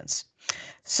reasons.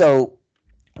 So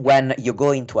when you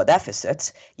go into a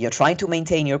deficit, you're trying to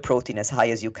maintain your protein as high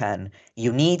as you can.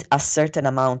 You need a certain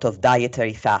amount of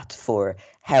dietary fat for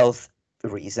health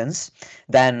reasons.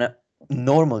 Then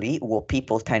normally what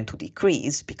people tend to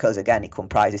decrease, because again it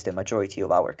comprises the majority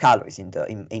of our calories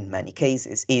in many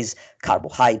cases, is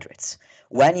carbohydrates.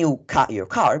 When you cut your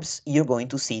carbs, you're going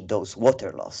to see those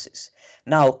water losses.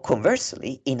 Now,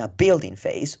 conversely, in a building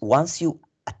phase, once you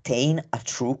attain a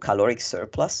true caloric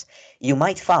surplus, you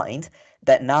might find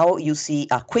that now you see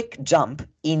a quick jump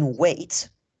in weight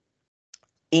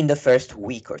in the first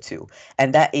week or two.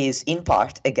 And that is in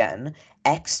part, again,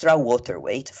 extra water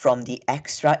weight from the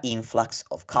extra influx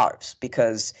of carbs,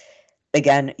 because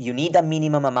again, you need a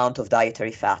minimum amount of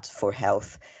dietary fat for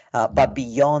health, but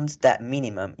beyond that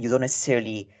minimum, you don't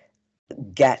necessarily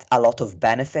get a lot of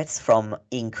benefits from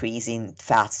increasing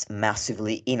fats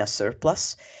massively in a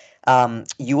surplus.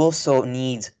 You also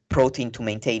need protein to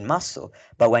maintain muscle,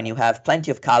 but when you have plenty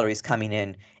of calories coming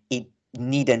in, it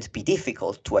needn't be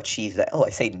difficult to achieve that. Oh, I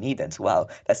say needn't. Wow,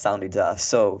 that sounded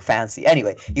so fancy.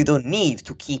 Anyway, you don't need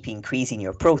to keep increasing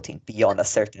your protein beyond a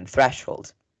certain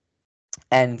threshold.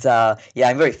 And yeah,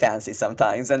 I'm very fancy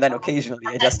sometimes. And then occasionally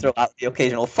I just throw out the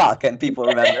occasional fuck, and people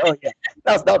remember, oh, yeah,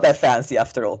 that's not that fancy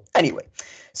after all. Anyway,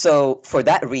 so for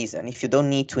that reason, if you don't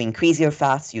need to increase your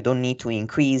fats, you don't need to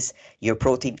increase your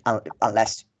protein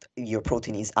unless your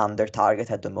protein is under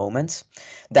target at the moment,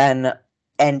 then,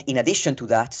 and in addition to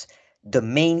that, the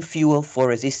main fuel for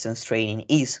resistance training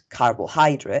is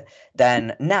carbohydrate,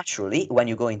 then naturally, when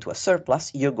you go into a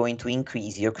surplus, you're going to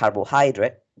increase your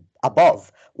carbohydrate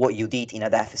above what you did in a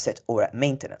deficit or at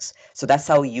maintenance. So that's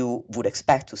how you would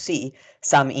expect to see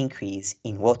some increase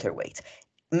in water weight.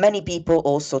 Many people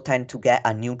also tend to get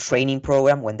a new training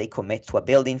program when they commit to a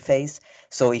building phase.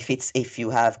 So if you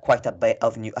have quite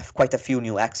a few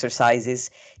new exercises,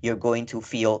 you're going to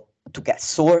feel to get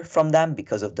sore from them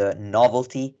because of the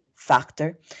novelty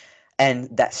factor, and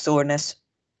that soreness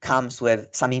comes with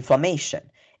some inflammation.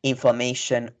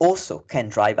 Inflammation also can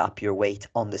drive up your weight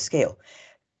on the scale.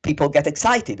 People get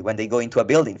excited when they go into a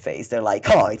building phase. They're like,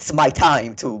 oh, it's my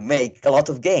time to make a lot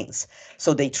of gains.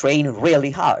 So they train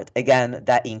really hard. Again,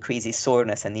 that increases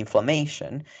soreness and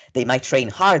inflammation. They might train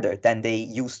harder than they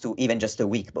used to even just a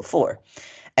week before.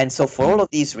 And so, for all of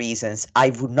these reasons, I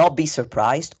would not be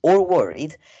surprised or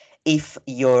worried if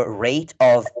your rate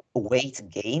of weight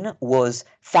gain was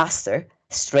faster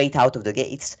straight out of the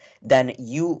gates than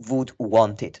you would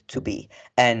want it to be.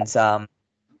 And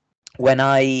when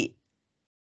I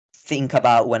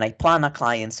when I plan a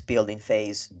client's building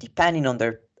phase, depending on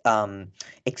their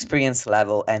experience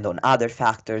level and on other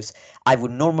factors, I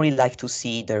would normally like to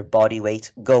see their body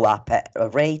weight go up at a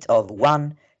rate of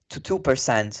 1 to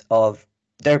 2% of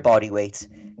their body weight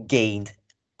gained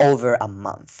over a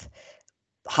month.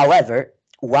 However,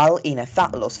 while in a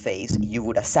fat loss phase, you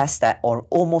would assess that on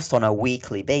almost on a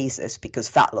weekly basis because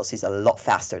fat loss is a lot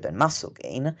faster than muscle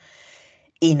gain.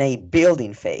 In a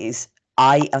building phase,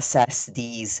 I assess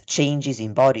these changes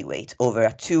in body weight over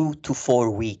a 2 to 4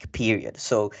 week period.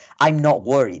 So I'm not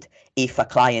worried if a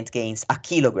client gains a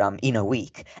kilogram in a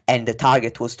week and the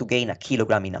target was to gain a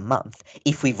kilogram in a month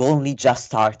if we've only just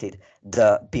started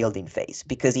the building phase.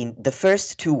 Because in the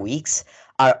first 2 weeks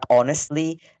are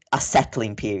honestly a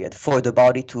settling period for the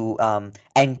body to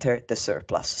enter the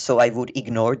surplus. So I would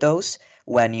ignore those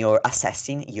when you're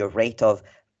assessing your rate of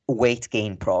weight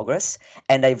gain progress,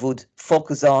 and I would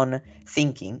focus on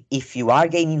thinking if you are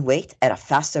gaining weight at a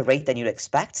faster rate than you'd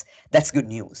expect, that's good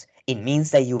news. It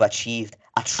means that you've achieved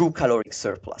a true caloric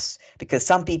surplus because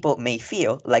some people may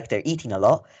feel like they're eating a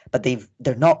lot, but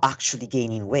they're not actually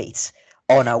gaining weight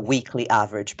on a weekly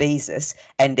average basis,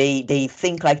 and they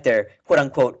think like they're quote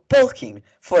unquote bulking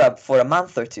for a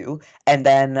month or two, and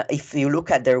then if you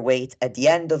look at their weight at the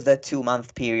end of the 2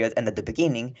 month period and at the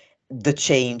beginning, the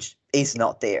change is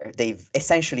not there. They've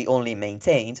essentially only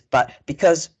maintained, but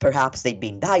because perhaps they've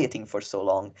been dieting for so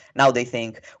long, now they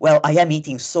think, well, I am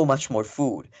eating so much more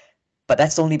food, but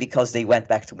that's only because they went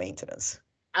back to maintenance.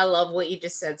 I love what you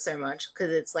just said so much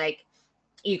because it's like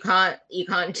you can't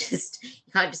just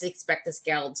expect the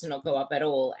scale to not go up at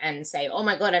all and say, oh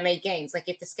my god, I made gains. Like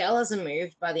if the scale hasn't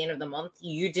moved by the end of the month,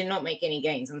 you did not make any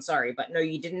gains. I'm sorry, but no,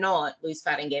 you did not lose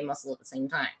fat and gain muscle at the same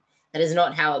time. That is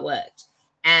not how it worked.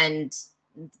 And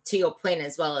to your point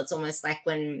as well, it's almost like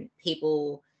when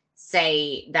people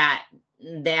say that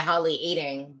they're hardly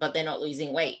eating but they're not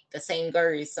losing weight. The same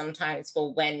goes sometimes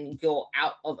for when you're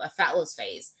out of a fat loss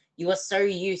phase. You are so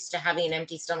used to having an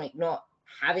empty stomach, not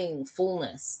having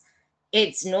fullness.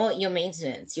 It's not your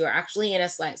maintenance. You're actually in a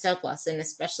slight surplus. And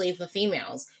especially for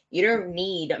females, you don't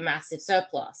need a massive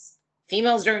surplus.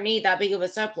 Females don't need that big of a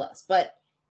surplus, but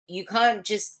you can't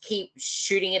just keep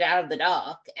shooting it out of the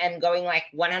dark and going like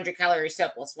 100 calorie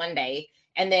surplus one day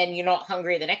and then you're not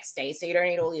hungry the next day. So you don't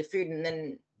eat all your food. And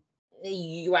then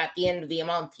you, at the end of the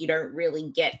month, you don't really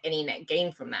get any net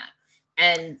gain from that.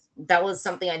 And that was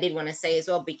something I did want to say as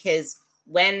well, because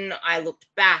when I looked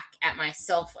back at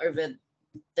myself over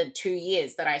the 2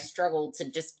 years that I struggled to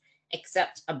just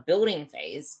accept a building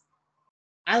phase,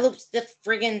 I looked the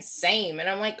friggin' same. And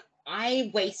I'm like,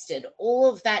 I wasted all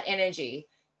of that energy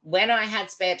when I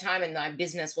had spare time and my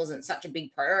business wasn't such a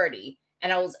big priority.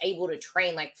 And I was able to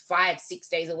train like 5, 6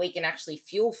 days a week and actually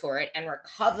fuel for it and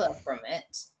recover from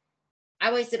it.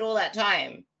 I wasted all that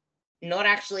time not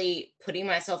actually putting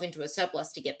myself into a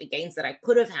surplus to get the gains that I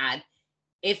could have had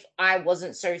if I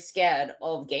wasn't so scared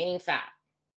of gaining fat.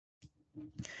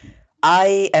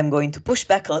 I am going to push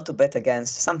back a little bit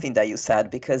against something that you said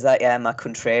because I am a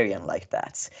contrarian like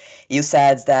that. You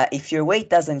said that if your weight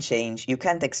doesn't change, you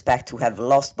can't expect to have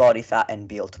lost body fat and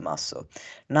built muscle.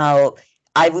 Now,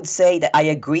 I would say that I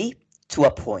agree to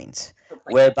a point,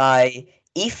 whereby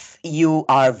if you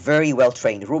are very well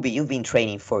trained, Ruby, you've been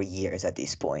training for years at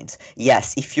this point.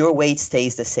 Yes, if your weight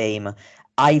stays the same,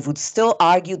 I would still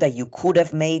argue that you could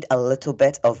have made a little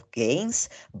bit of gains,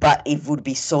 but it would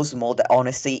be so small that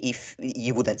honestly, if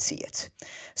you wouldn't see it.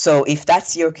 So if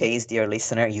that's your case, dear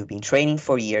listener, you've been training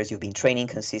for years, you've been training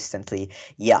consistently,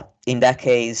 yeah, in that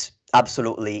case,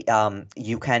 Absolutely.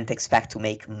 You can't expect to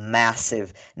make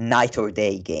massive night or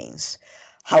day gains.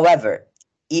 However,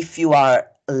 if you are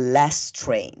less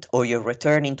trained or you're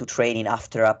returning to training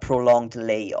after a prolonged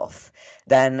layoff,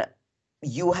 then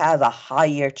you have a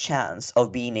higher chance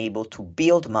of being able to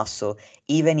build muscle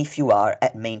even if you are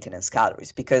at maintenance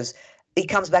calories. Because it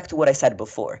comes back to what I said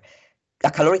before.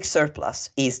 A caloric surplus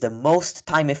is the most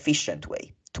time efficient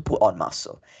way to put on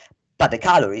muscle. But the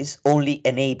calories only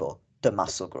enable the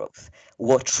muscle growth.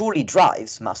 What truly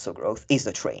drives muscle growth is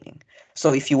the training.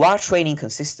 So if you are training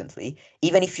consistently,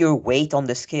 even if your weight on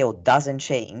the scale doesn't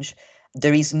change,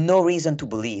 there is no reason to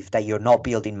believe that you're not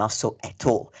building muscle at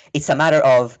all. It's a matter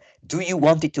of, do you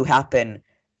want it to happen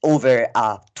over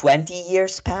a 20-year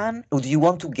span? Or do you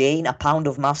want to gain a pound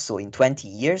of muscle in 20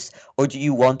 years? Or do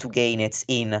you want to gain it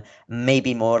in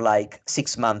maybe more like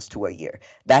 6 months to a year?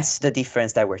 That's the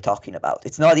difference that we're talking about.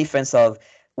 It's not a difference of,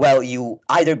 well, you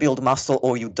either build muscle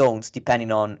or you don't,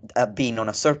 depending on being on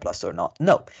a surplus or not.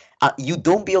 No, you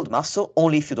don't build muscle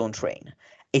only if you don't train.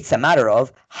 It's a matter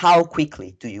of how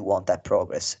quickly do you want that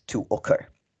progress to occur.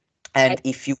 I, And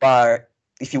if you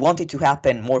want it to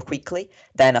happen more quickly,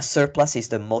 then a surplus is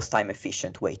the most time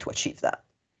efficient way to achieve that.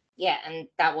 yeah, and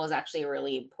that was actually a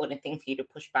really important thing for you to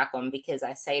push back on, because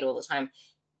I say it all the time.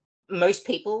 Most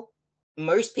people,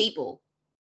 most people,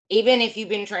 even if you've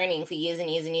been training for years and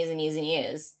years and years and years and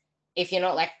years, if you're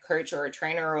not like a coach or a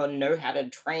trainer or know how to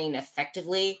train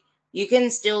effectively, you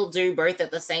can still do both at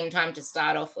the same time to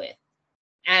start off with.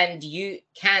 And you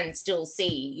can still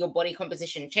see your body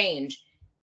composition change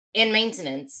in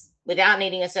maintenance without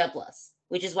needing a surplus,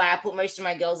 which is why I put most of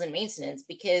my girls in maintenance,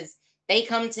 because they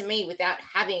come to me without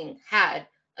having had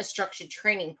a structured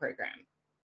training program.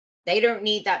 They don't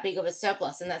need that big of a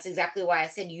surplus. And that's exactly why I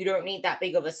said you don't need that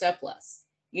big of a surplus.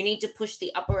 You need to push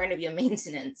the upper end of your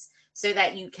maintenance so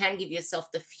that you can give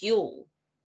yourself the fuel.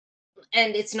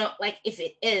 And it's not like, if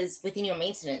it is within your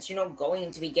maintenance, you're not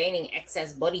going to be gaining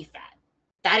excess body fat.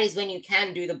 That is when you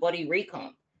can do the body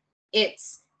recomp.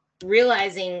 It's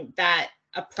realizing that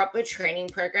a proper training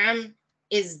program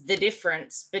is the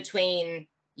difference between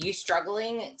you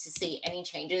struggling to see any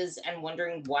changes and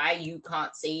wondering why you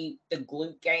can't see the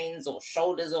glute gains or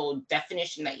shoulders or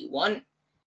definition that you want,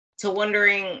 to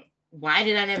wondering, why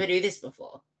did I never do this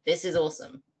before? This is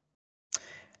awesome.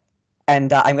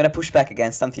 And I'm going to push back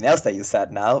against something else that you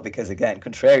said now, because again,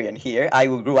 contrarian here. I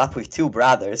grew up with two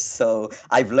brothers, so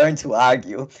I've learned to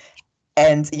argue.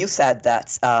 And you said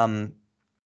that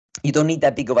you don't need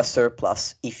that big of a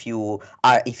surplus if you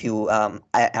are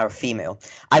female.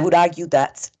 I would argue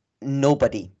that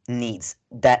nobody needs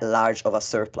that large of a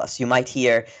surplus. You might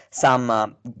hear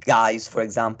some guys, for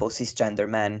example, cisgender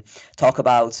men, talk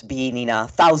about being in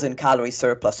 1,000 calorie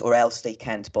surplus or else they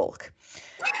can't bulk.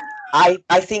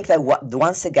 I think that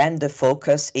once again the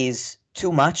focus is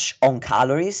too much on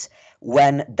calories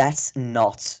when that's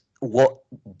not what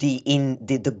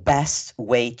the best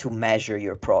way to measure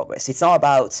your progress. It's not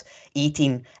about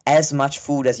eating as much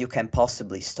food as you can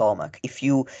possibly stomach. If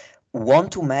you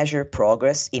want to measure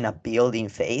progress in a building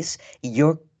phase,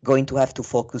 you're going to have to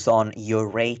focus on your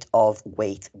rate of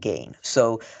weight gain.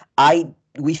 So I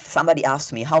if somebody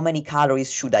asked me how many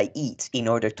calories should I eat in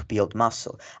order to build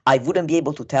muscle, I wouldn't be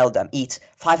able to tell them eat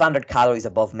 500 calories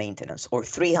above maintenance or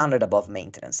 300 above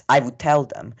maintenance. I would tell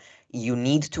them you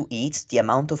need to eat the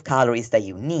amount of calories that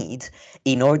you need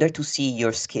in order to see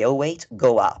your scale weight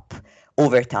go up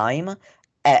over time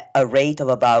at a rate of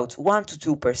about 1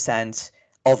 to 2%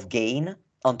 of gain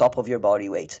on top of your body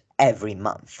weight every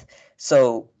month.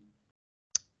 So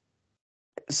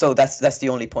that's the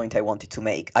only point I wanted to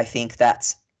make. I think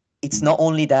that it's not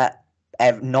only that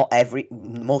not every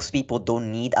most people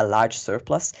don't need a large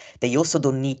surplus, they also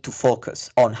don't need to focus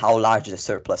on how large the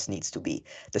surplus needs to be.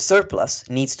 The surplus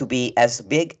needs to be as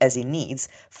big as it needs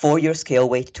for your scale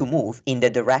weight to move in the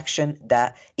direction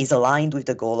that is aligned with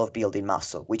the goal of building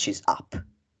muscle, which is up.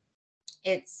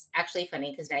 It's actually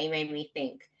funny because now you made me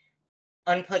think.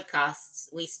 On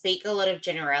podcasts, we speak a lot of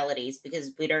generalities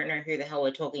because we don't know who the hell we're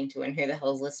talking to and who the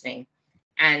hell's listening.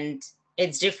 And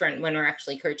it's different when we're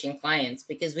actually coaching clients,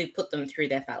 because we put them through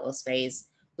their fat loss phase.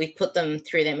 We've put them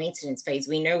through their maintenance phase.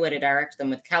 We know where to direct them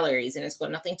with calories, and it's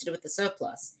got nothing to do with the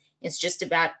surplus. It's just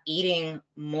about eating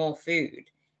more food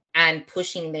and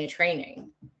pushing their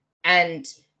training. And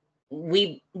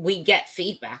we get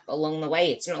feedback along the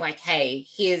way. It's not like, hey,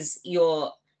 here's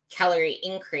your calorie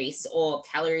increase or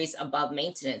calories above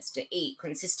maintenance to eat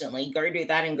consistently, go do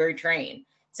that and go train.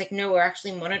 It's like, no, we're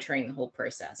actually monitoring the whole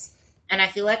process. And I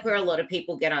feel like where a lot of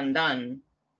people get undone,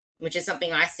 which is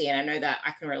something I see, and I know that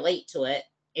I can relate to it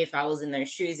if I was in those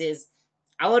shoes, is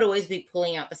I would always be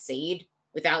pulling out the seed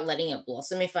without letting it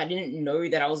blossom, if I didn't know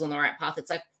that I was on the right path, it's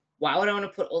like, why would I want to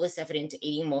put all this effort into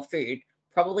eating more food,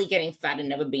 probably getting fat and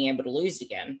never being able to lose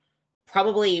again,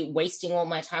 probably wasting all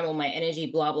my time, all my energy,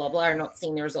 blah, blah, blah, and not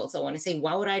seeing the results I want to see?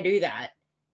 Why would I do that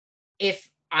if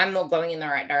I'm not going in the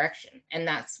right direction? And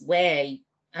that's where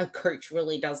a coach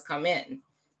really does come in,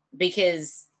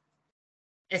 because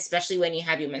especially when you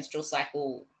have your menstrual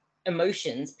cycle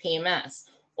emotions, PMS,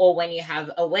 or when you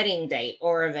have a wedding date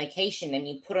or a vacation and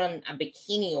you put on a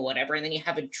bikini or whatever, and then you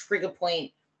have a trigger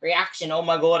point reaction, oh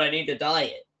my God, I need to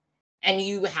diet. And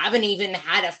you haven't even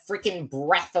had a freaking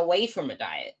breath away from a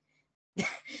diet.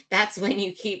 That's when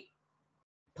you keep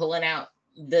pulling out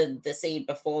the seed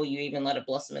before you even let it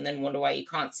blossom, and then wonder why you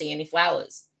can't see any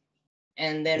flowers.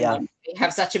 And then Yeah. when you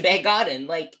have such a bad garden,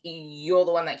 like, you're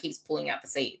the one that keeps pulling out the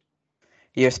seed.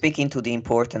 You're speaking to the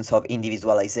importance of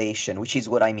individualization, which is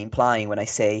what I'm implying when I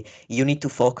say you need to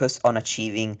focus on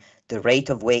achieving the rate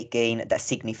of weight gain that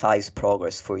signifies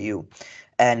progress for you.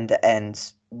 And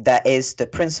that is the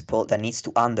principle that needs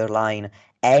to underline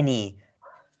any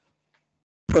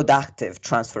productive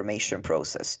transformation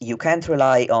process. You can't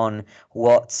rely on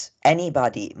what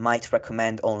anybody might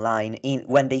recommend online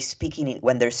when they're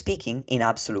speaking in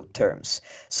absolute terms.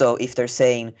 So if they're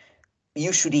saying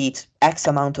you should eat X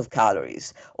amount of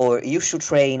calories or you should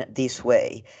train this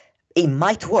way, it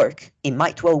might work. It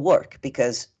might well work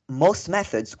because most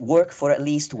methods work for at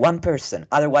least one person.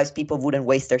 Otherwise, people wouldn't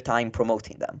waste their time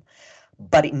promoting them,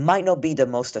 but it might not be the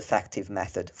most effective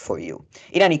method for you.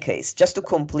 In any case, just to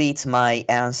complete my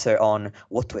answer on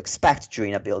what to expect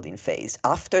during a building phase,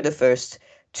 after the first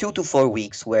 2 to 4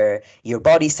 weeks where your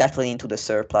body's settling into the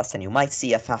surplus and you might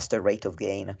see a faster rate of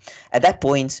gain, at that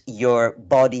point, your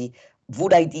body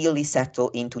would ideally settle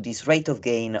into this rate of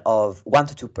gain of 1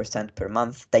 to 2% per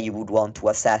month that you would want to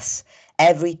assess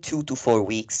every 2 to 4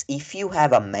 weeks. If you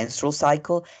have a menstrual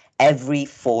cycle, every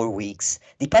 4 weeks,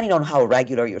 depending on how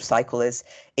regular your cycle is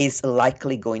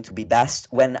likely going to be best.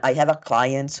 When I have a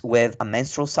client with a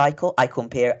menstrual cycle, I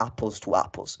compare apples to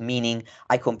apples, meaning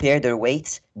I compare their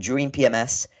weight during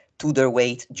PMS to their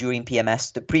weight during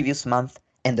PMS the previous month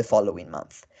and the following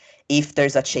month. If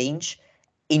there's a change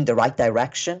in the right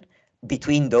direction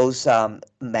between those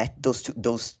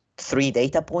three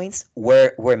data points,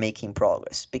 we're making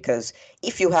progress. Because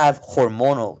if you have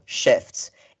hormonal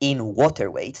shifts in water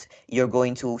weight, you're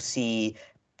going to see,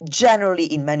 generally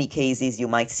in many cases, you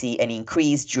might see an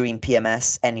increase during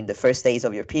PMS and in the first days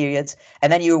of your periods,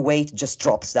 and then your weight just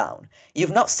drops down. You've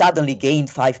not suddenly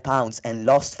gained 5 pounds and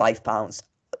lost 5 pounds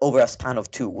over a span of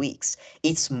 2 weeks.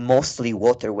 It's mostly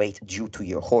water weight due to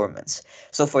your hormones.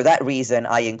 So for that reason,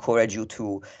 I encourage you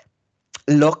to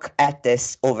look at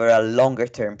this over a longer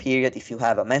term period. If you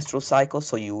have a menstrual cycle,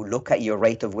 so you look at your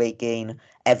rate of weight gain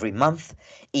every month.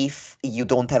 If you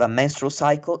don't have a menstrual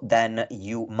cycle, then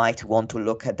you might want to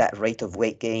look at that rate of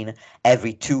weight gain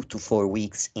every 2 to 4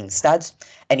 weeks instead.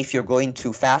 And if you're going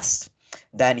too fast,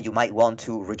 then you might want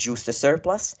to reduce the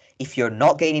surplus. If you're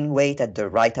not gaining weight at the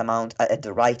right amount, at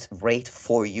the right rate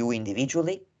for you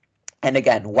individually, and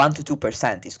again, 1 to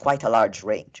 2% is quite a large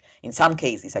range. In some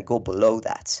cases, I go below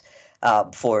that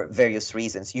for various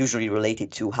reasons, usually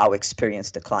related to how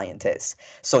experienced the client is.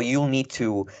 So you'll need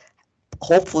to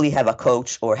hopefully have a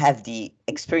coach or have the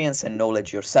experience and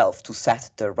knowledge yourself to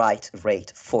set the right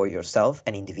rate for yourself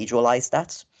and individualize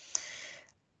that.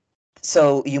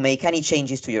 So you make any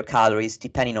changes to your calories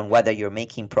depending on whether you're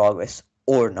making progress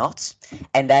or not.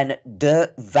 And then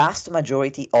the vast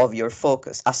majority of your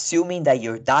focus, assuming that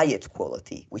your diet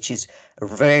quality, which is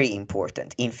very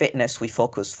important. In fitness, we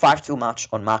focus far too much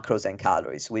on macros and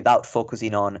calories without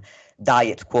focusing on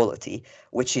diet quality,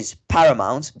 which is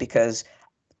paramount because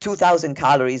 2,000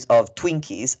 calories of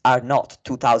Twinkies are not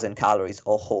 2,000 calories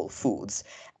of whole foods.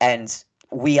 And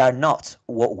we are not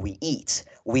what we eat.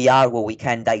 We are what we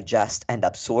can digest and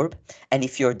absorb. And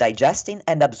if you're digesting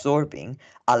and absorbing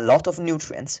a lot of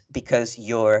nutrients because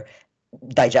your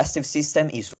digestive system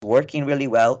is working really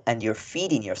well and you're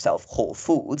feeding yourself whole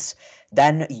foods,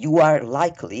 then you are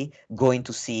likely going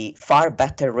to see far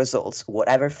better results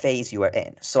whatever phase you are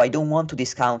in. So I don't want to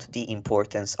discount the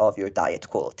importance of your diet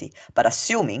quality, but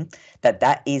assuming that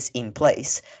that is in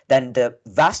place, then the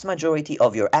vast majority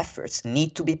of your efforts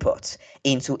need to be put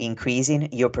into increasing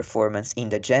your performance in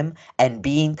the gym and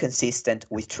being consistent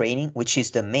with training, which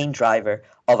is the main driver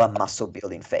of a muscle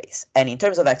building phase. And in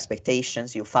terms of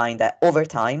expectations, you'll find that over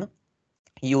time,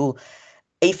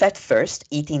 if at first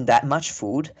eating that much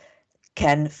food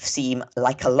can seem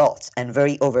like a lot and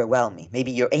very overwhelming.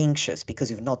 Maybe you're anxious because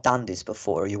you've not done this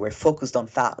before, you were focused on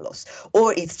fat loss,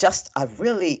 or it's just a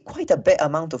really quite a bit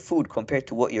amount of food compared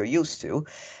to what you're used to,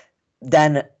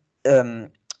 then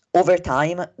Over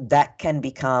time, that can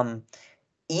become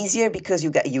easier because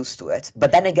you get used to it.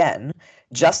 But then again,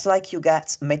 just like you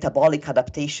get metabolic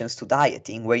adaptations to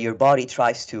dieting, where your body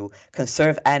tries to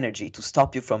conserve energy to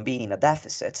stop you from being in a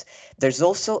deficit, there's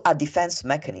also a defense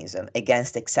mechanism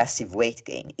against excessive weight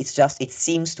gain. It's just, it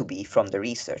seems to be from the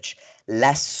research,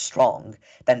 less strong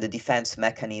than the defense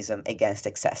mechanism against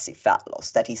excessive fat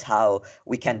loss. That is how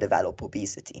we can develop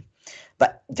obesity.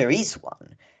 But there is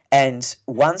one. And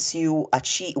once you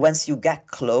get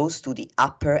close to the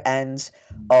upper end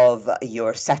of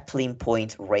your settling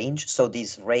point range, so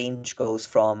this range goes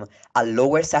from a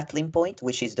lower settling point,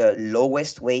 which is the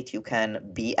lowest weight you can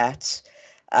be at,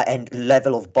 and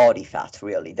level of body fat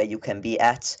really that you can be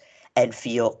at and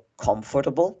feel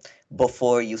comfortable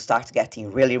before you start getting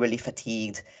really, really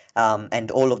fatigued, and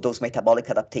all of those metabolic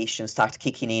adaptations start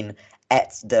kicking in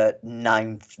at the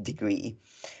ninth degree.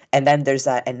 And then there's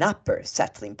an upper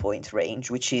settling point range,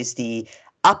 which is the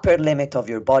upper limit of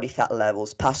your body fat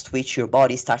levels, past which your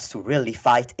body starts to really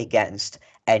fight against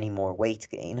any more weight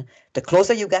gain. The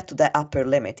closer you get to that upper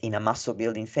limit in a muscle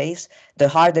building phase, the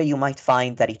harder you might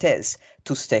find that it is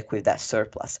to stick with that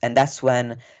surplus. And that's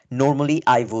when normally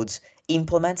I would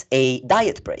implement a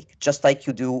diet break, just like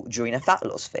you do during a fat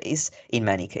loss phase in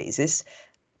many cases,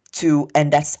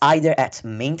 and that's either at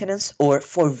maintenance, or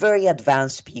for very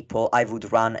advanced people I would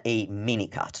run a mini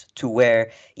cut to where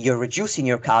you're reducing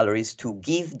your calories to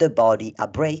give the body a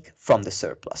break from the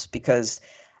surplus, because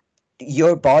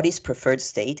your body's preferred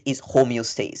state is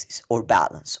homeostasis or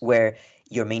balance, where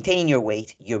you're maintaining your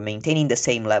weight, you're maintaining the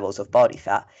same levels of body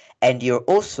fat, and you're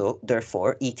also,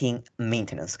 therefore, eating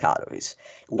maintenance calories.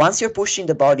 Once you're pushing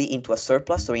the body into a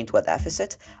surplus or into a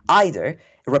deficit, either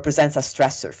represents a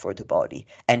stressor for the body.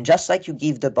 And just like you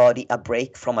give the body a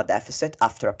break from a deficit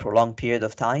after a prolonged period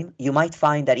of time, you might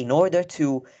find that in order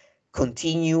to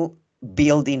continue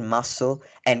building muscle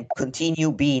and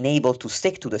continue being able to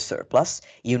stick to the surplus,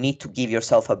 you need to give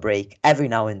yourself a break every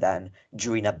now and then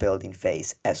during a building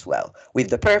phase as well, with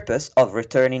the purpose of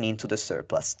returning into the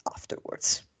surplus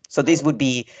afterwards. So this would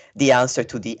be the answer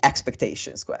to the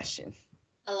expectations question.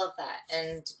 I love that.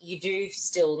 And you do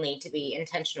still need to be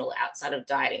intentional outside of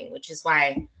dieting, which is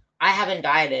why I haven't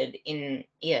dieted in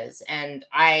years. And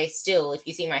I still, if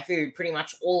you see my food, pretty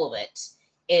much all of it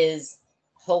is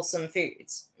wholesome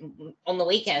foods. On the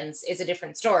weekends, it's a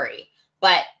different story.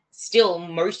 But still,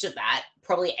 most of that,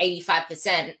 probably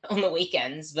 85% on the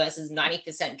weekends versus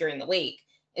 90% during the week,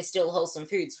 is still wholesome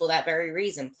foods for that very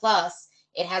reason. Plus,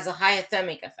 it has a higher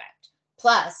thermic effect.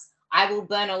 Plus, I will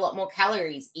burn a lot more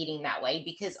calories eating that way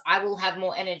because I will have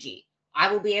more energy.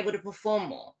 I will be able to perform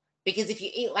more. Because if you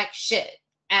eat like shit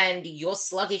and you're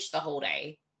sluggish the whole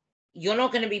day, you're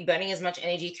not going to be burning as much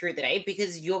energy through the day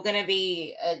because you're going to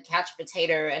be a couch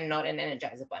potato and not an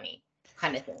Energizer bunny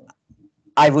kind of thing.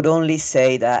 I would only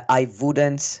say that I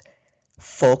wouldn't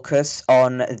focus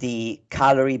on the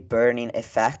calorie burning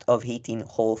effect of eating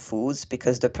whole foods,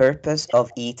 because the purpose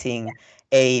of eating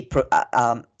a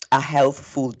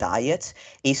healthful diet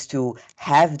is to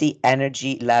have the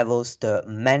energy levels, the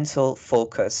mental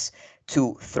focus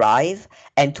to thrive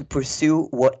and to pursue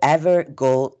whatever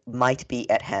goal might be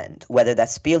at hand, whether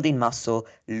that's building muscle,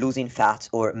 losing fat,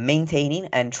 or maintaining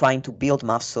and trying to build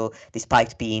muscle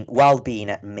despite being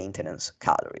at maintenance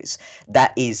calories.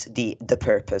 That is the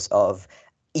purpose of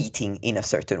eating in a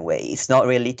certain way. It's not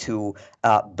really to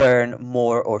burn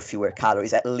more or fewer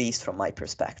calories, at least from my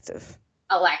perspective.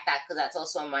 I like that because that's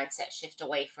also a mindset shift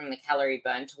away from the calorie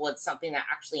burn towards something that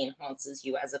actually enhances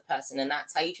you as a person. And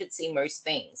that's how you should see most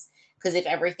things. Because if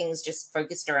everything's just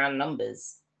focused around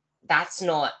numbers, that's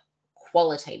not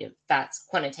qualitative, that's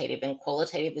quantitative. And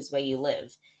qualitative is where you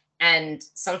live. And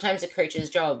sometimes a coach's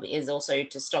job is also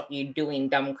to stop you doing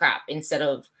dumb crap instead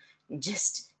of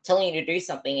just telling you to do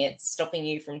something. It's stopping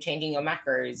you from changing your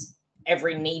macros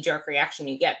every knee jerk reaction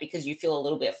you get because you feel a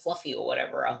little bit fluffy or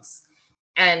whatever else.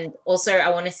 And also, I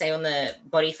want to say on the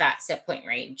body fat set point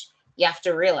range, you have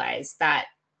to realize that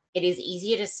it is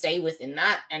easier to stay within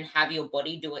that and have your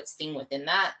body do its thing within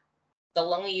that the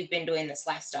longer you've been doing this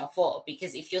lifestyle for.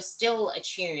 Because if you're still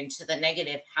attuned to the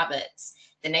negative habits,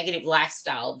 the negative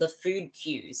lifestyle, the food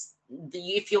cues,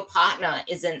 if your partner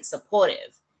isn't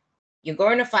supportive, you're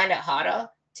going to find it harder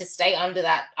to stay under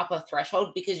that upper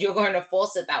threshold because you're going to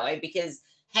force it that way. Because,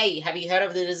 hey, have you heard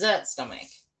of the dessert stomach?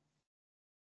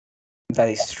 That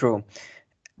is true.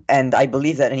 And I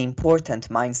believe that an important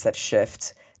mindset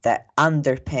shift that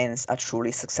underpins a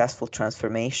truly successful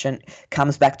transformation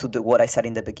comes back to what I said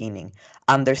in the beginning,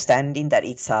 understanding that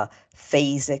it's a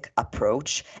phasic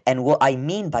approach. And what I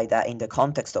mean by that in the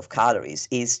context of calories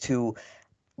is to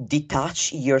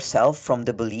detach yourself from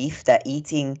the belief that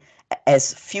eating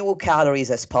as few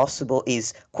calories as possible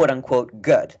is quote unquote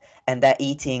good, and that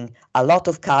eating a lot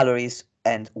of calories,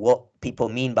 and what people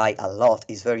mean by a lot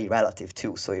is very relative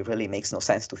too, so it really makes no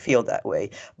sense to feel that way.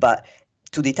 But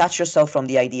to detach yourself from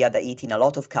the idea that eating a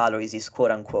lot of calories is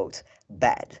quote unquote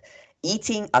bad.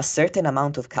 Eating a certain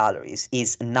amount of calories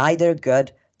is neither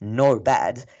good nor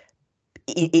bad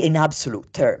in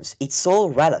absolute terms. It's all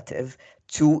relative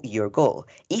to your goal.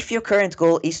 If your current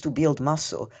goal is to build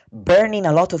muscle, burning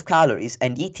a lot of calories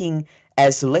and eating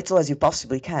as little as you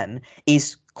possibly can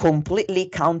is completely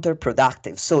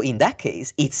counterproductive. So in that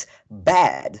case, it's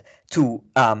bad to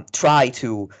try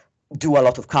to do a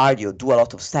lot of cardio, do a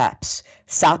lot of steps,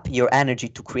 sap your energy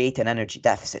to create an energy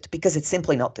deficit, because it's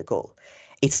simply not the goal.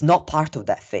 It's not part of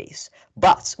that phase.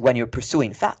 But when you're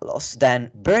pursuing fat loss,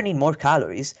 then burning more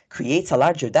calories creates a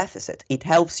larger deficit. It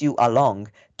helps you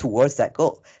along towards that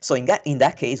goal. So in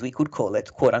that case, we could call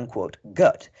it quote unquote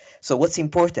good. So what's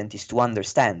important is to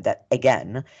understand that,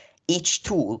 again, each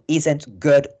tool isn't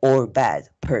good or bad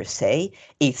per se.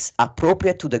 It's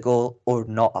appropriate to the goal or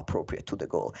not appropriate to the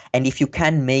goal. And if you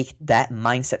can make that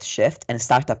mindset shift and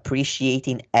start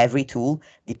appreciating every tool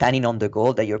depending on the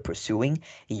goal that you're pursuing,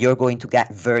 you're going to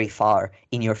get very far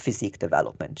in your physique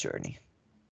development journey.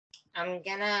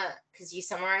 Because you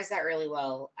summarized that really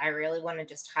well, I really want to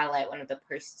just highlight one of the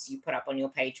posts you put up on your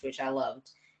page, which I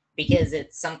loved, because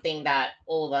it's something that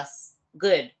all of us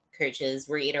good coaches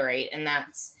reiterate, and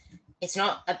that's it's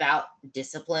not about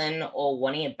discipline or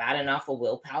wanting it bad enough or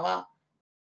willpower.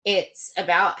 It's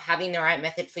about having the right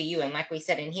method for you. And like we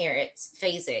said in here, it's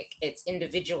phasic, it's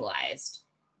individualized,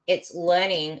 it's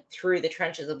learning through the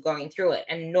trenches of going through it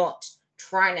and not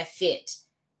trying to fit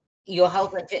your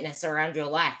health and fitness around your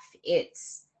life.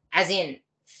 It's as in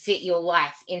fit your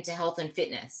life into health and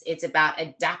fitness. It's about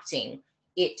adapting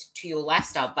it to your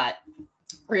lifestyle, but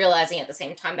realizing at the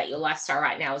same time that your lifestyle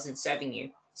right now isn't serving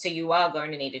you. So you are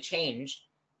going to need to change.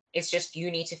 It's just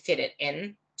you need to fit it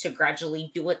in to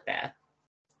gradually do it there.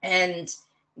 And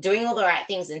doing all the right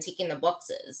things and ticking the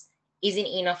boxes isn't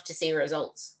enough to see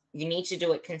results. You need to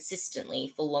do it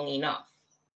consistently for long enough.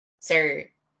 So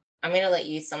I'm going to let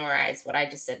you summarize what I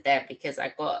just said there, because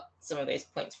I got some of those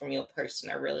points from your post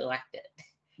and I really liked it.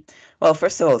 Well,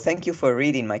 first of all, thank you for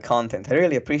reading my content. I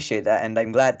really appreciate that, and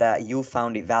I'm glad that you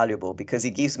found it valuable because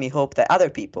it gives me hope that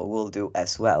other people will do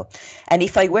as well. And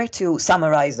if I were to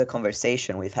summarize the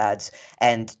conversation we've had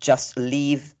and just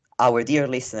leave our dear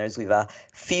listeners with a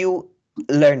few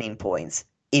learning points,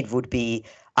 it would be: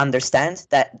 understand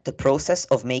that the process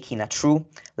of making a true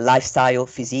lifestyle,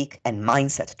 physique, and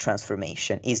mindset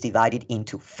transformation is divided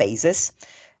into phases,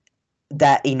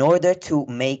 that in order to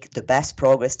make the best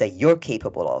progress that you're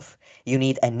capable of, you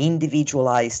need an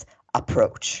individualized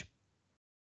approach.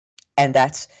 And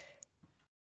that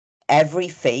every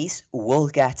phase will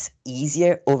get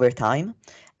easier over time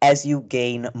as you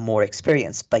gain more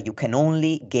experience, but you can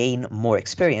only gain more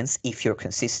experience if you're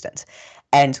consistent.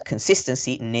 And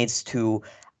consistency needs to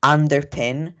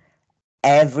underpin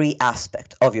every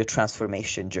aspect of your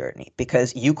transformation journey,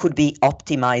 because you could be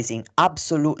optimizing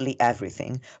absolutely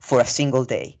everything for a single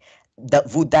day.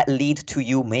 Would that lead to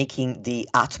you making the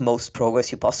utmost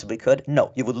progress you possibly could?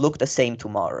 No, you would look the same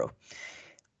tomorrow.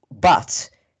 But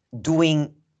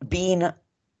doing being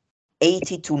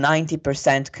 80 to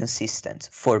 90% consistent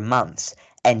for months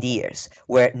and years,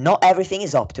 where not everything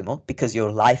is optimal because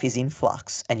your life is in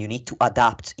flux and you need to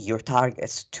adapt your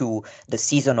targets to the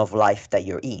season of life that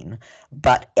you're in.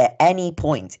 But at any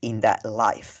point in that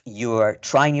life, you're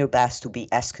trying your best to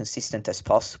be as consistent as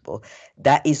possible.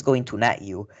 That is going to net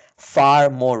you far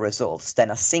more results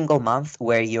than a single month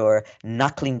where you're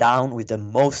knuckling down with the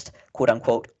most quote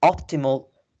unquote optimal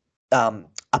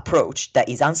approach that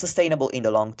is unsustainable in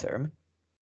the long term,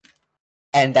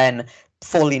 and then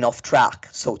falling off track,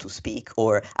 so to speak,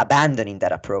 or abandoning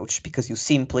that approach because you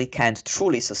simply can't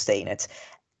truly sustain it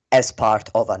as part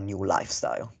of a new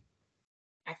lifestyle.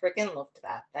 I freaking loved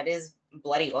that. That is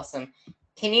bloody awesome.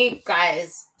 Can you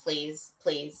guys please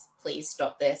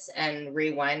stop this and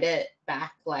rewind it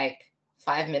back like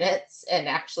 5 minutes and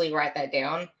actually write that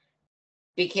down?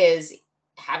 Because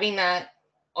having that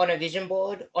on a vision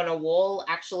board, on a wall,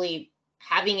 actually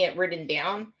having it written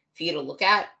down for you to look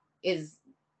at is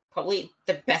probably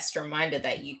the best reminder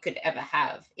that you could ever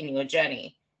have in your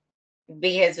journey.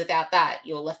 Because without that,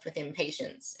 you're left with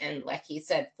impatience and, like he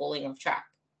said, falling off track.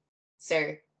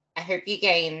 So I hope you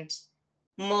gained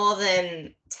more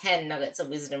than 10 nuggets of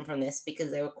wisdom from this, because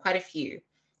there were quite a few.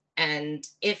 And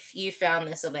if you found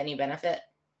this of any benefit,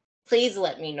 please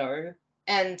let me know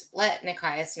and let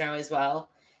Nikias know as well.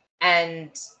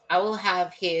 And I will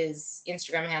have his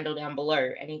Instagram handle down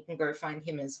below and you can go find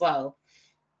him as well.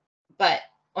 But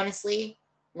honestly,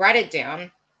 write it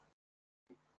down,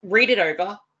 read it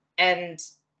over, and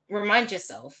remind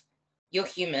yourself you're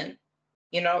human,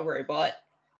 you're not a robot.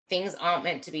 Things aren't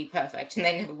meant to be perfect, and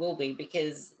they never will be,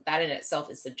 because that in itself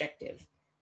is subjective.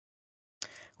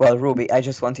 Well, Ruby, I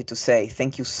just wanted to say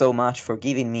thank you so much for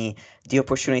giving me the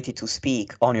opportunity to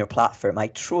speak on your platform. I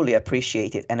truly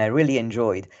appreciate it and I really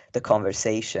enjoyed the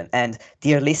conversation. And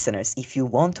dear listeners, if you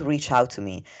want to reach out to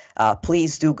me,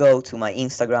 please do go to my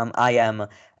Instagram. I am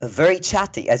very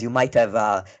chatty, as you might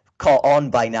have caught on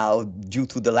by now due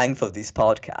to the length of this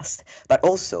podcast. But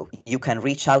also, you can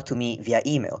reach out to me via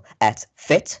email at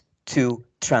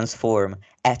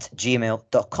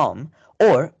fit2transform@gmail.com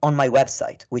or on my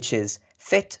website, which is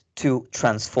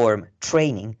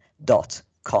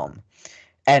fit2transformtraining.com.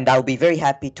 And I'll be very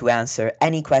happy to answer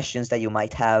any questions that you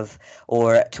might have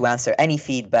or to answer any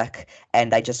feedback.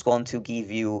 And I just want to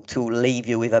leave you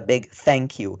with a big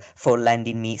thank you for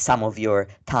lending me some of your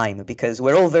time, because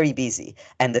we're all very busy.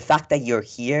 And the fact that you're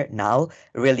here now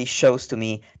really shows to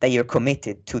me that you're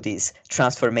committed to this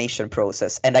transformation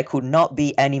process. And I could not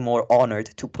be any more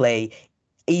honored to play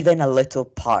even a little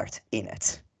part in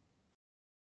it.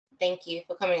 Thank you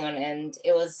for coming on, and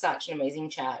it was such an amazing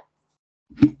chat.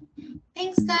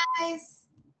 Thanks, guys.